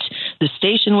night. The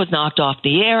station was knocked off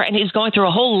the air, and he's going through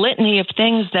a whole litany of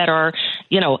things that are,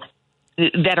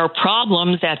 that are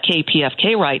problems at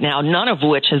KPFK right now, none of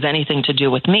which has anything to do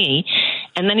with me.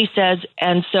 And then he says,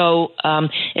 and so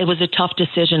it was a tough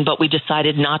decision, but we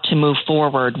decided not to move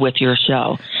forward with your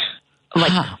show. I'm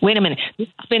like, wait a minute.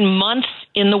 It's been months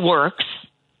in the works.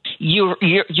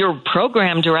 Your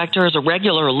program director is a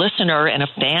regular listener and a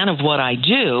fan of what I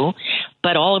do,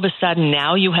 but all of a sudden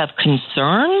now you have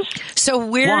concerns? So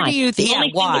where do you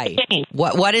think, why?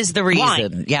 What is the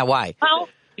reason? Why? Yeah, why? Well,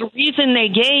 the reason they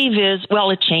gave is,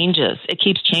 it changes. It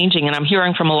keeps changing. And I'm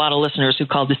hearing from a lot of listeners who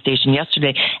called the station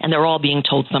yesterday, and they're all being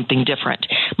told something different.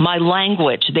 My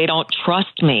language, they don't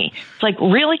trust me. It's like,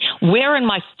 really? Where in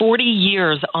my 40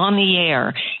 years on the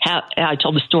air, I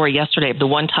told the story yesterday of the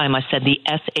one time I said the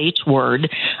SH word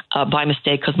by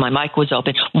mistake because my mic was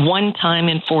open. One time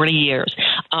in 40 years.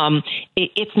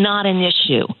 It's not an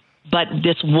issue. But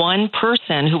this one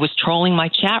person who was trolling my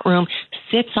chat room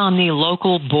sits on the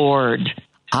local board.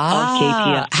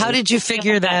 How did you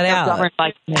figure that out?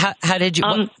 How did you?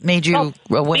 What made you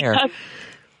aware?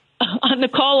 On the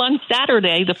call on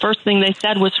Saturday, the first thing they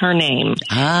said was her name,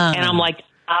 and I'm like,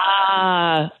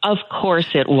 of course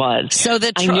it was. So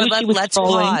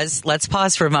let's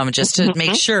pause for a moment just to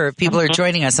make sure if people are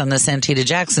joining us on the Santita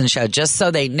Jackson Show, just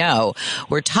so they know.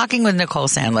 We're talking with Nicole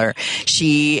Sandler.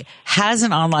 She has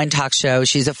an online talk show.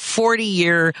 She's a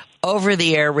 40-year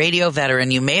over-the-air radio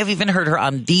veteran. You may have even heard her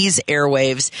on these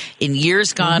airwaves in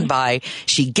years gone by.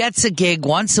 She gets a gig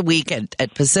once a week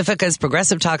at Pacifica's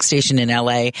progressive talk station in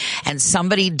L.A., and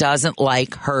somebody doesn't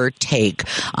like her take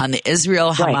on the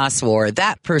Israel-Hamas war.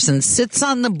 That person sits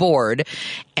on the board,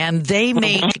 and they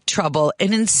make trouble.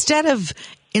 And instead of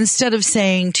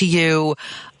saying to you,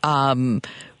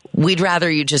 we'd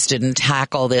rather you just didn't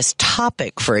tackle this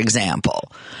topic, for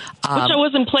example. Which I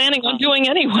wasn't planning on doing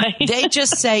anyway. They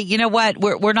just say, you know what,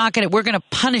 we're going to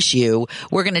punish you.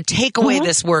 We're going to take away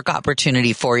this work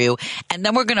opportunity for you. And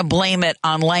then we're going to blame it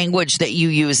on language that you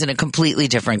use in a completely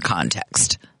different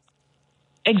context.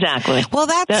 Exactly. Well,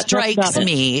 that strikes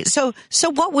me. So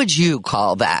what would you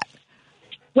call that?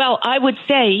 Well, I would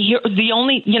say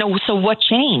so what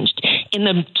changed? In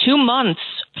the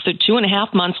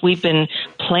 2.5 months we've been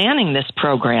planning this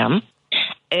program,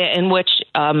 in which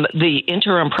the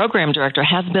interim program director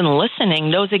has been listening,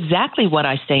 knows exactly what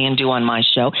I say and do on my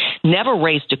show, never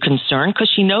raised a concern because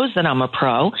she knows that I'm a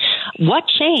pro. What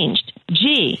changed?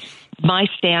 My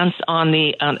stance on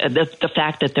the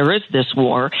fact that there is this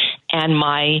war and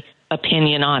my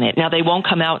opinion on it. Now, they won't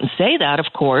come out and say that, of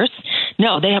course.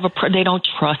 No, they don't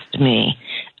trust me.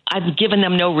 I've given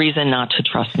them no reason not to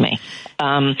trust me.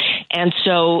 And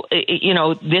so,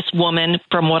 this woman,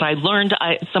 from what I learned,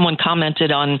 someone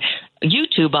commented on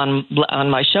YouTube on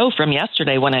my show from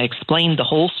yesterday when I explained the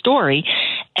whole story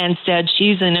and said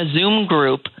she's in a Zoom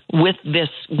group with this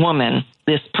woman,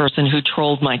 this person who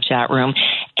trolled my chat room,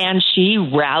 and she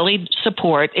rallied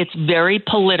support. It's very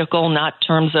political, not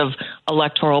terms of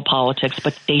electoral politics,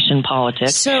 but station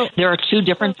politics. So there are two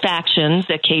different factions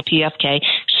at KPFK.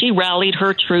 She rallied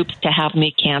her troops to have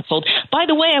me canceled. By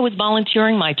the way, I was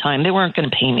volunteering my time. They weren't going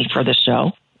to pay me for the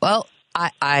show. Well,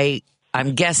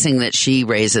 I'm guessing that she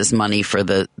raises money for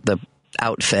the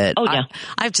outfit. Oh, yeah.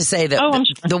 I have to say that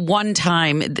the one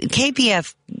time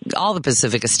KPF, all the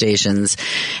Pacifica stations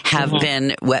have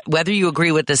been, whether you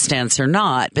agree with this stance or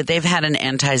not, but they've had an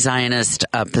anti-Zionist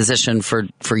position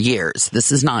for years.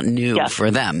 This is not new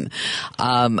for them.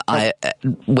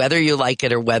 Whether you like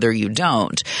it or whether you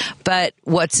don't. But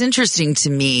what's interesting to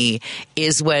me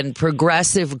is when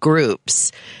progressive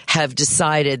groups have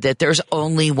decided that there's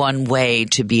only one way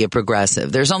to be a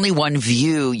progressive. There's only one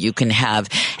view you can have.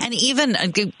 And even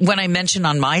when I mentioned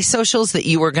on my socials that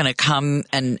you were going to come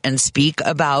and speak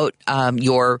about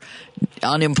your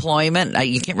unemployment,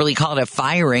 you can't really call it a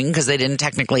firing because they didn't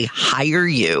technically hire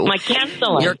you. My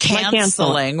canceling. You're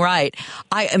canceling, right.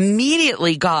 I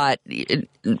immediately got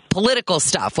political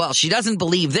stuff. Well, she doesn't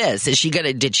believe this. Did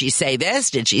she say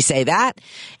this? Did she say that?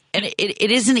 And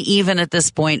it isn't even at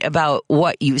this point about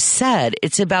what you said.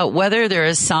 It's about whether there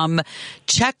is some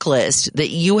checklist that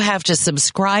you have to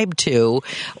subscribe to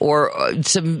or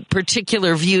some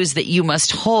particular views that you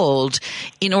must hold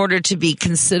in order to be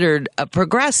considered a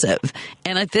progressive.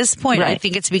 And at this point, I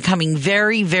think it's becoming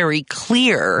very, very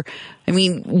clear. I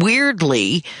mean,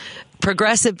 weirdly,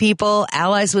 progressive people,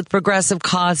 allies with progressive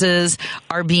causes,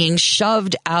 are being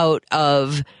shoved out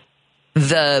of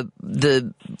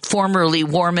the formerly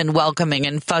warm and welcoming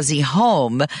and fuzzy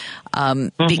home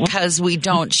because we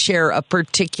don't share a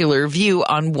particular view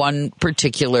on one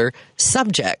particular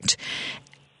subject.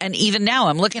 And even now,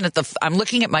 I'm looking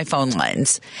at my phone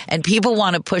lines, and people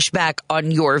want to push back on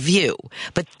your view,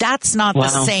 but that's not the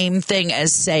same thing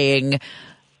as saying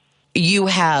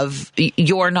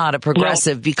you're not a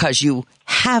progressive because you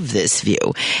have this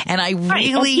view. And I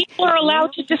really... People are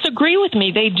allowed to disagree with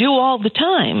me. They do all the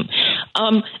time.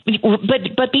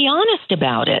 But be honest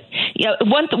about it.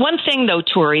 One thing though,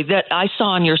 Turi, that I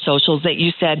saw on your socials that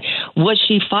you said, was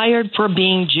she fired for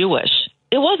being Jewish?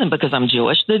 It wasn't because I'm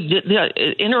Jewish.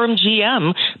 The interim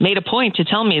GM made a point to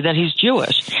tell me that he's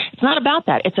Jewish. It's not about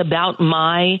that. It's about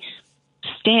my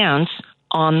stance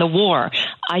on the war.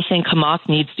 I think Hamas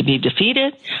needs to be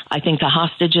defeated. I think the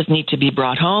hostages need to be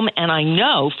brought home. And I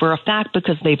know for a fact,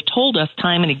 because they've told us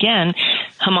time and again,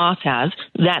 Hamas has,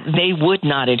 that they would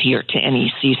not adhere to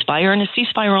any ceasefire. And a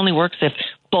ceasefire only works if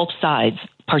both sides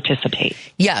participate.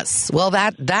 Yes. Well,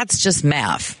 that's just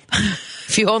math.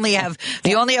 If you only have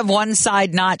one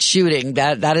side not shooting,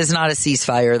 that is not a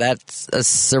ceasefire. That's a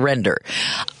surrender.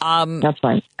 That's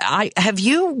fine. Have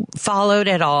you followed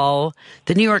at all?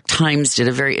 The New York Times did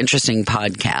a very interesting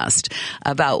podcast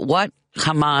about what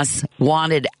Hamas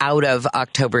wanted out of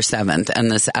October 7th and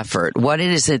this effort. What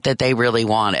is it that they really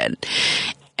wanted?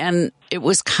 And it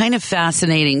was kind of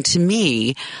fascinating to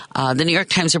me. The New York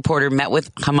Times reporter met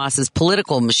with Hamas's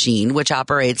political machine, which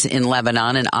operates in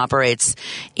Lebanon and operates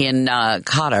in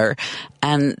Qatar.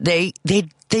 And they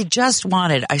just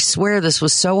wanted, I swear this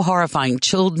was so horrifying,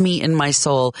 chilled me in my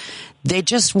soul. They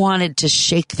just wanted to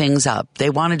shake things up.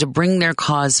 They wanted to bring their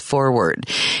cause forward.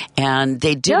 And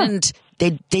they didn't. Yeah.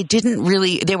 They didn't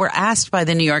really, they were asked by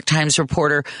the New York Times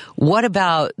reporter, what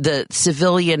about the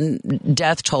civilian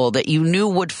death toll that you knew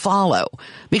would follow?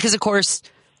 Because, of course,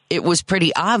 it was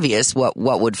pretty obvious what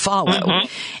would follow. Mm-hmm.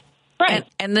 Right.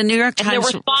 And the New York Times, and their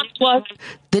response was,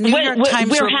 the New York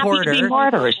Times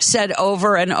reporter said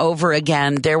over and over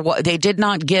again, they did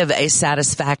not give a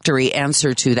satisfactory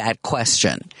answer to that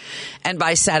question. And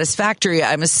by satisfactory,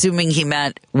 I'm assuming he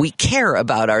meant we care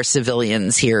about our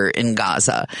civilians here in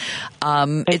Gaza.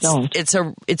 It's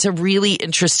a really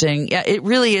interesting, it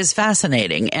really is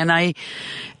fascinating.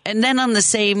 And then on the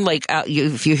same,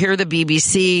 if you hear the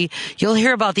BBC, you'll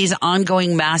hear about these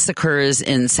ongoing massacres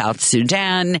in South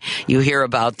Sudan. You hear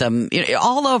about them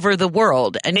all over the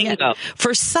world. And yet,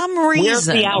 for some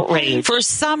reason, the outrage? For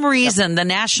some reason, the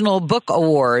National Book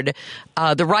Award,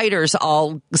 the writers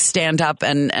all stand up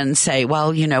and say,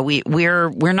 well,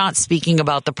 we're not speaking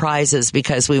about the prizes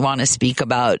because we want to speak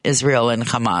about Israel and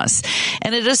Hamas.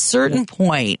 And at a certain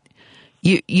point,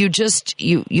 you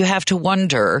have to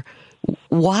wonder,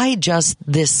 why just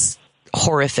this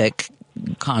horrific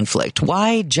conflict?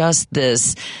 Why just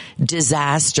this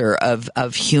disaster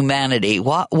of humanity?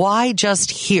 Why just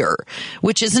here?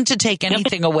 Which isn't to take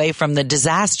anything away from the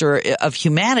disaster of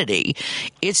humanity.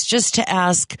 It's just to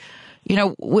ask,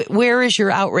 where is your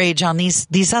outrage on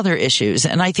these other issues?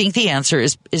 And I think the answer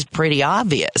is pretty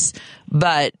obvious.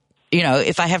 But,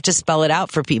 if I have to spell it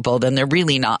out for people, then they're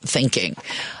really not thinking.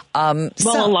 A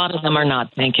lot of them are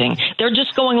not thinking. They're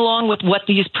just going along with what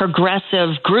these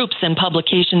progressive groups and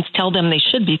publications tell them they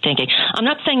should be thinking. I'm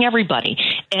not saying everybody.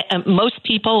 Most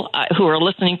people who are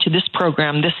listening to this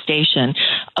program, this station,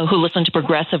 who listen to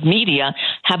progressive media,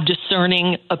 have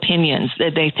discerning opinions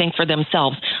that they think for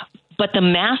themselves. But the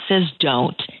masses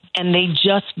don't, and they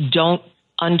just don't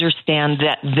understand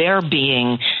that they're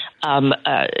being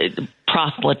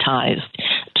proselytized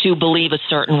to believe a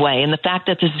certain way. And the fact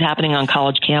that this is happening on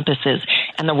college campuses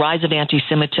and the rise of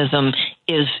anti-Semitism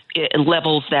is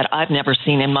levels that I've never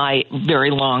seen in my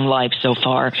very long life so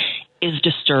far is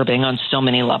disturbing on so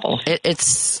many levels.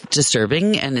 It's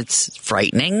disturbing and it's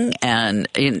frightening, and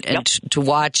to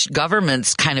watch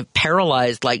governments kind of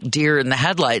paralyzed like deer in the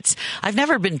headlights. I've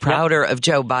never been prouder of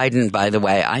Joe Biden, by the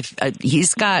way.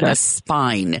 He's got a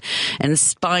spine, and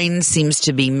spine seems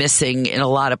to be missing in a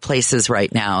lot of places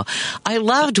right now. I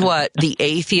loved what the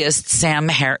atheist Sam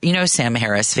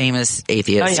Harris, famous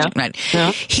atheist.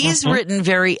 He's written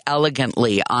very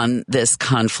elegantly on this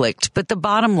conflict, but the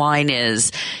bottom line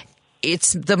is,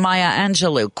 it's the Maya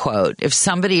Angelou quote. If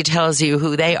somebody tells you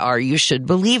who they are, you should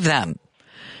believe them.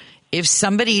 If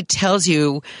somebody tells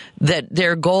you that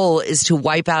their goal is to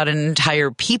wipe out an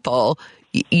entire people,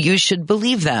 you should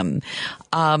believe them.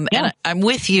 And I'm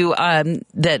with you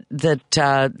that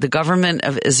the government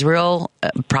of Israel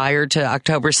prior to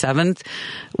October 7th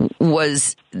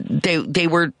they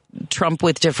were Trump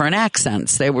with different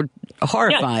accents. They were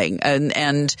horrifying,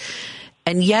 and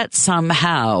yet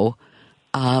somehow.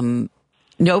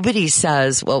 Nobody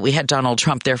says, well, we had Donald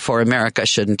Trump, therefore America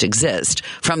shouldn't exist.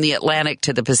 From the Atlantic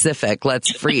to the Pacific,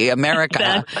 let's free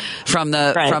America from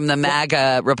the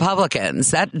MAGA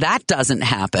Republicans. That doesn't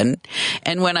happen.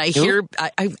 And when I hear,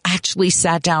 I actually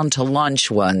sat down to lunch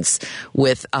once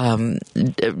with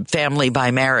Family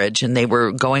by Marriage, and they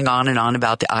were going on and on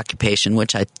about the occupation,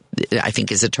 which I I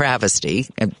think is a travesty.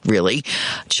 It really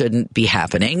shouldn't be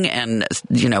happening. And,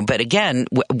 but again,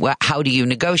 how do you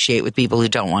negotiate with people who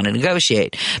don't want to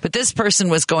negotiate? But this person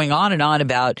was going on and on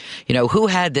about, who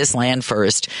had this land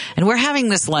first. And we're having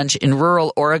this lunch in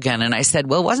rural Oregon. And I said,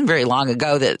 well, it wasn't very long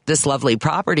ago that this lovely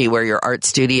property where your art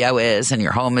studio is and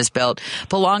your home is built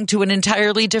belonged to an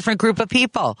entirely different group of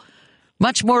people.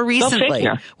 Much more recently.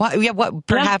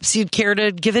 Perhaps you'd care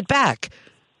to give it back.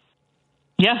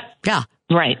 Yeah. Yeah.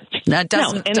 Right. That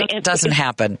doesn't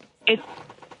happen.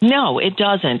 No, it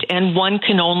doesn't. And one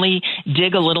can only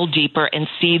dig a little deeper and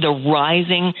see the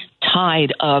rising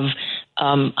tide of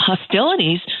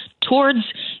hostilities towards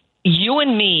you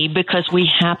and me because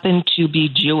we happen to be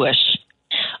Jewish.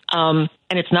 And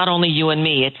it's not only you and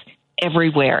me, it's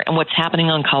everywhere. And what's happening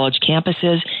on college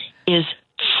campuses is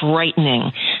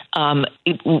frightening. I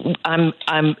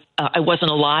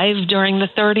wasn't alive during the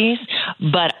 30s,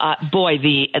 but boy,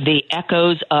 the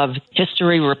echoes of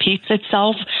history repeats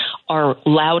itself are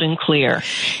loud and clear.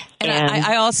 And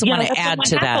I also want to add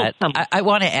to that. I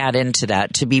want to add into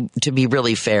that to be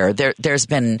really fair. There's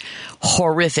been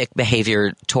horrific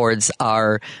behavior towards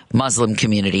our Muslim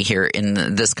community here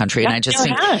in this country, and I just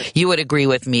think you would agree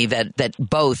with me that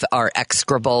both are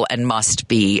execrable and must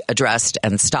be addressed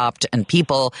and stopped. And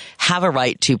people have a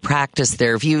right to practice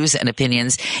their views and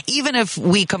opinions, even if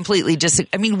we completely disagree.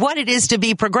 I mean, what it is to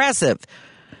be progressive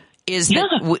is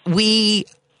that we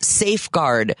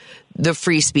safeguard the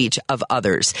free speech of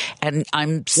others. And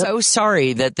I'm so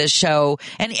sorry that this show,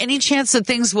 and any chance that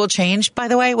things will change, by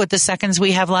the way, with the seconds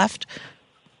we have left?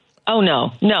 Oh,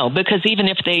 no, because even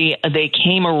if they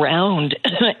came around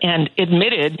and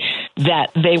admitted that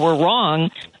they were wrong,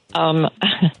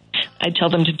 I'd tell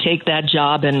them to take that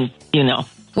job and,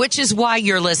 Which is why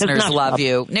your listeners love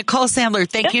you. Nicole Sandler,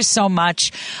 thank you so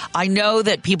much. I know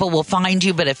that people will find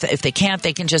you, but if they can't,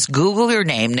 they can just Google your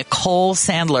name, Nicole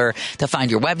Sandler. They'll find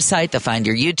your website. They'll find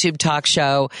your YouTube talk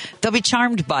show. They'll be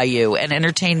charmed by you and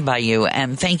entertained by you.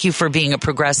 And thank you for being a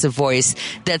progressive voice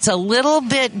that's a little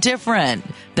bit different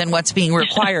than what's being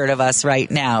required of us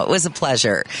right now. It was a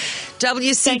pleasure.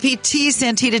 WCPT,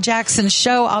 Santita Jackson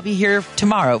Show. I'll be here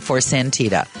tomorrow for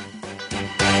Santita.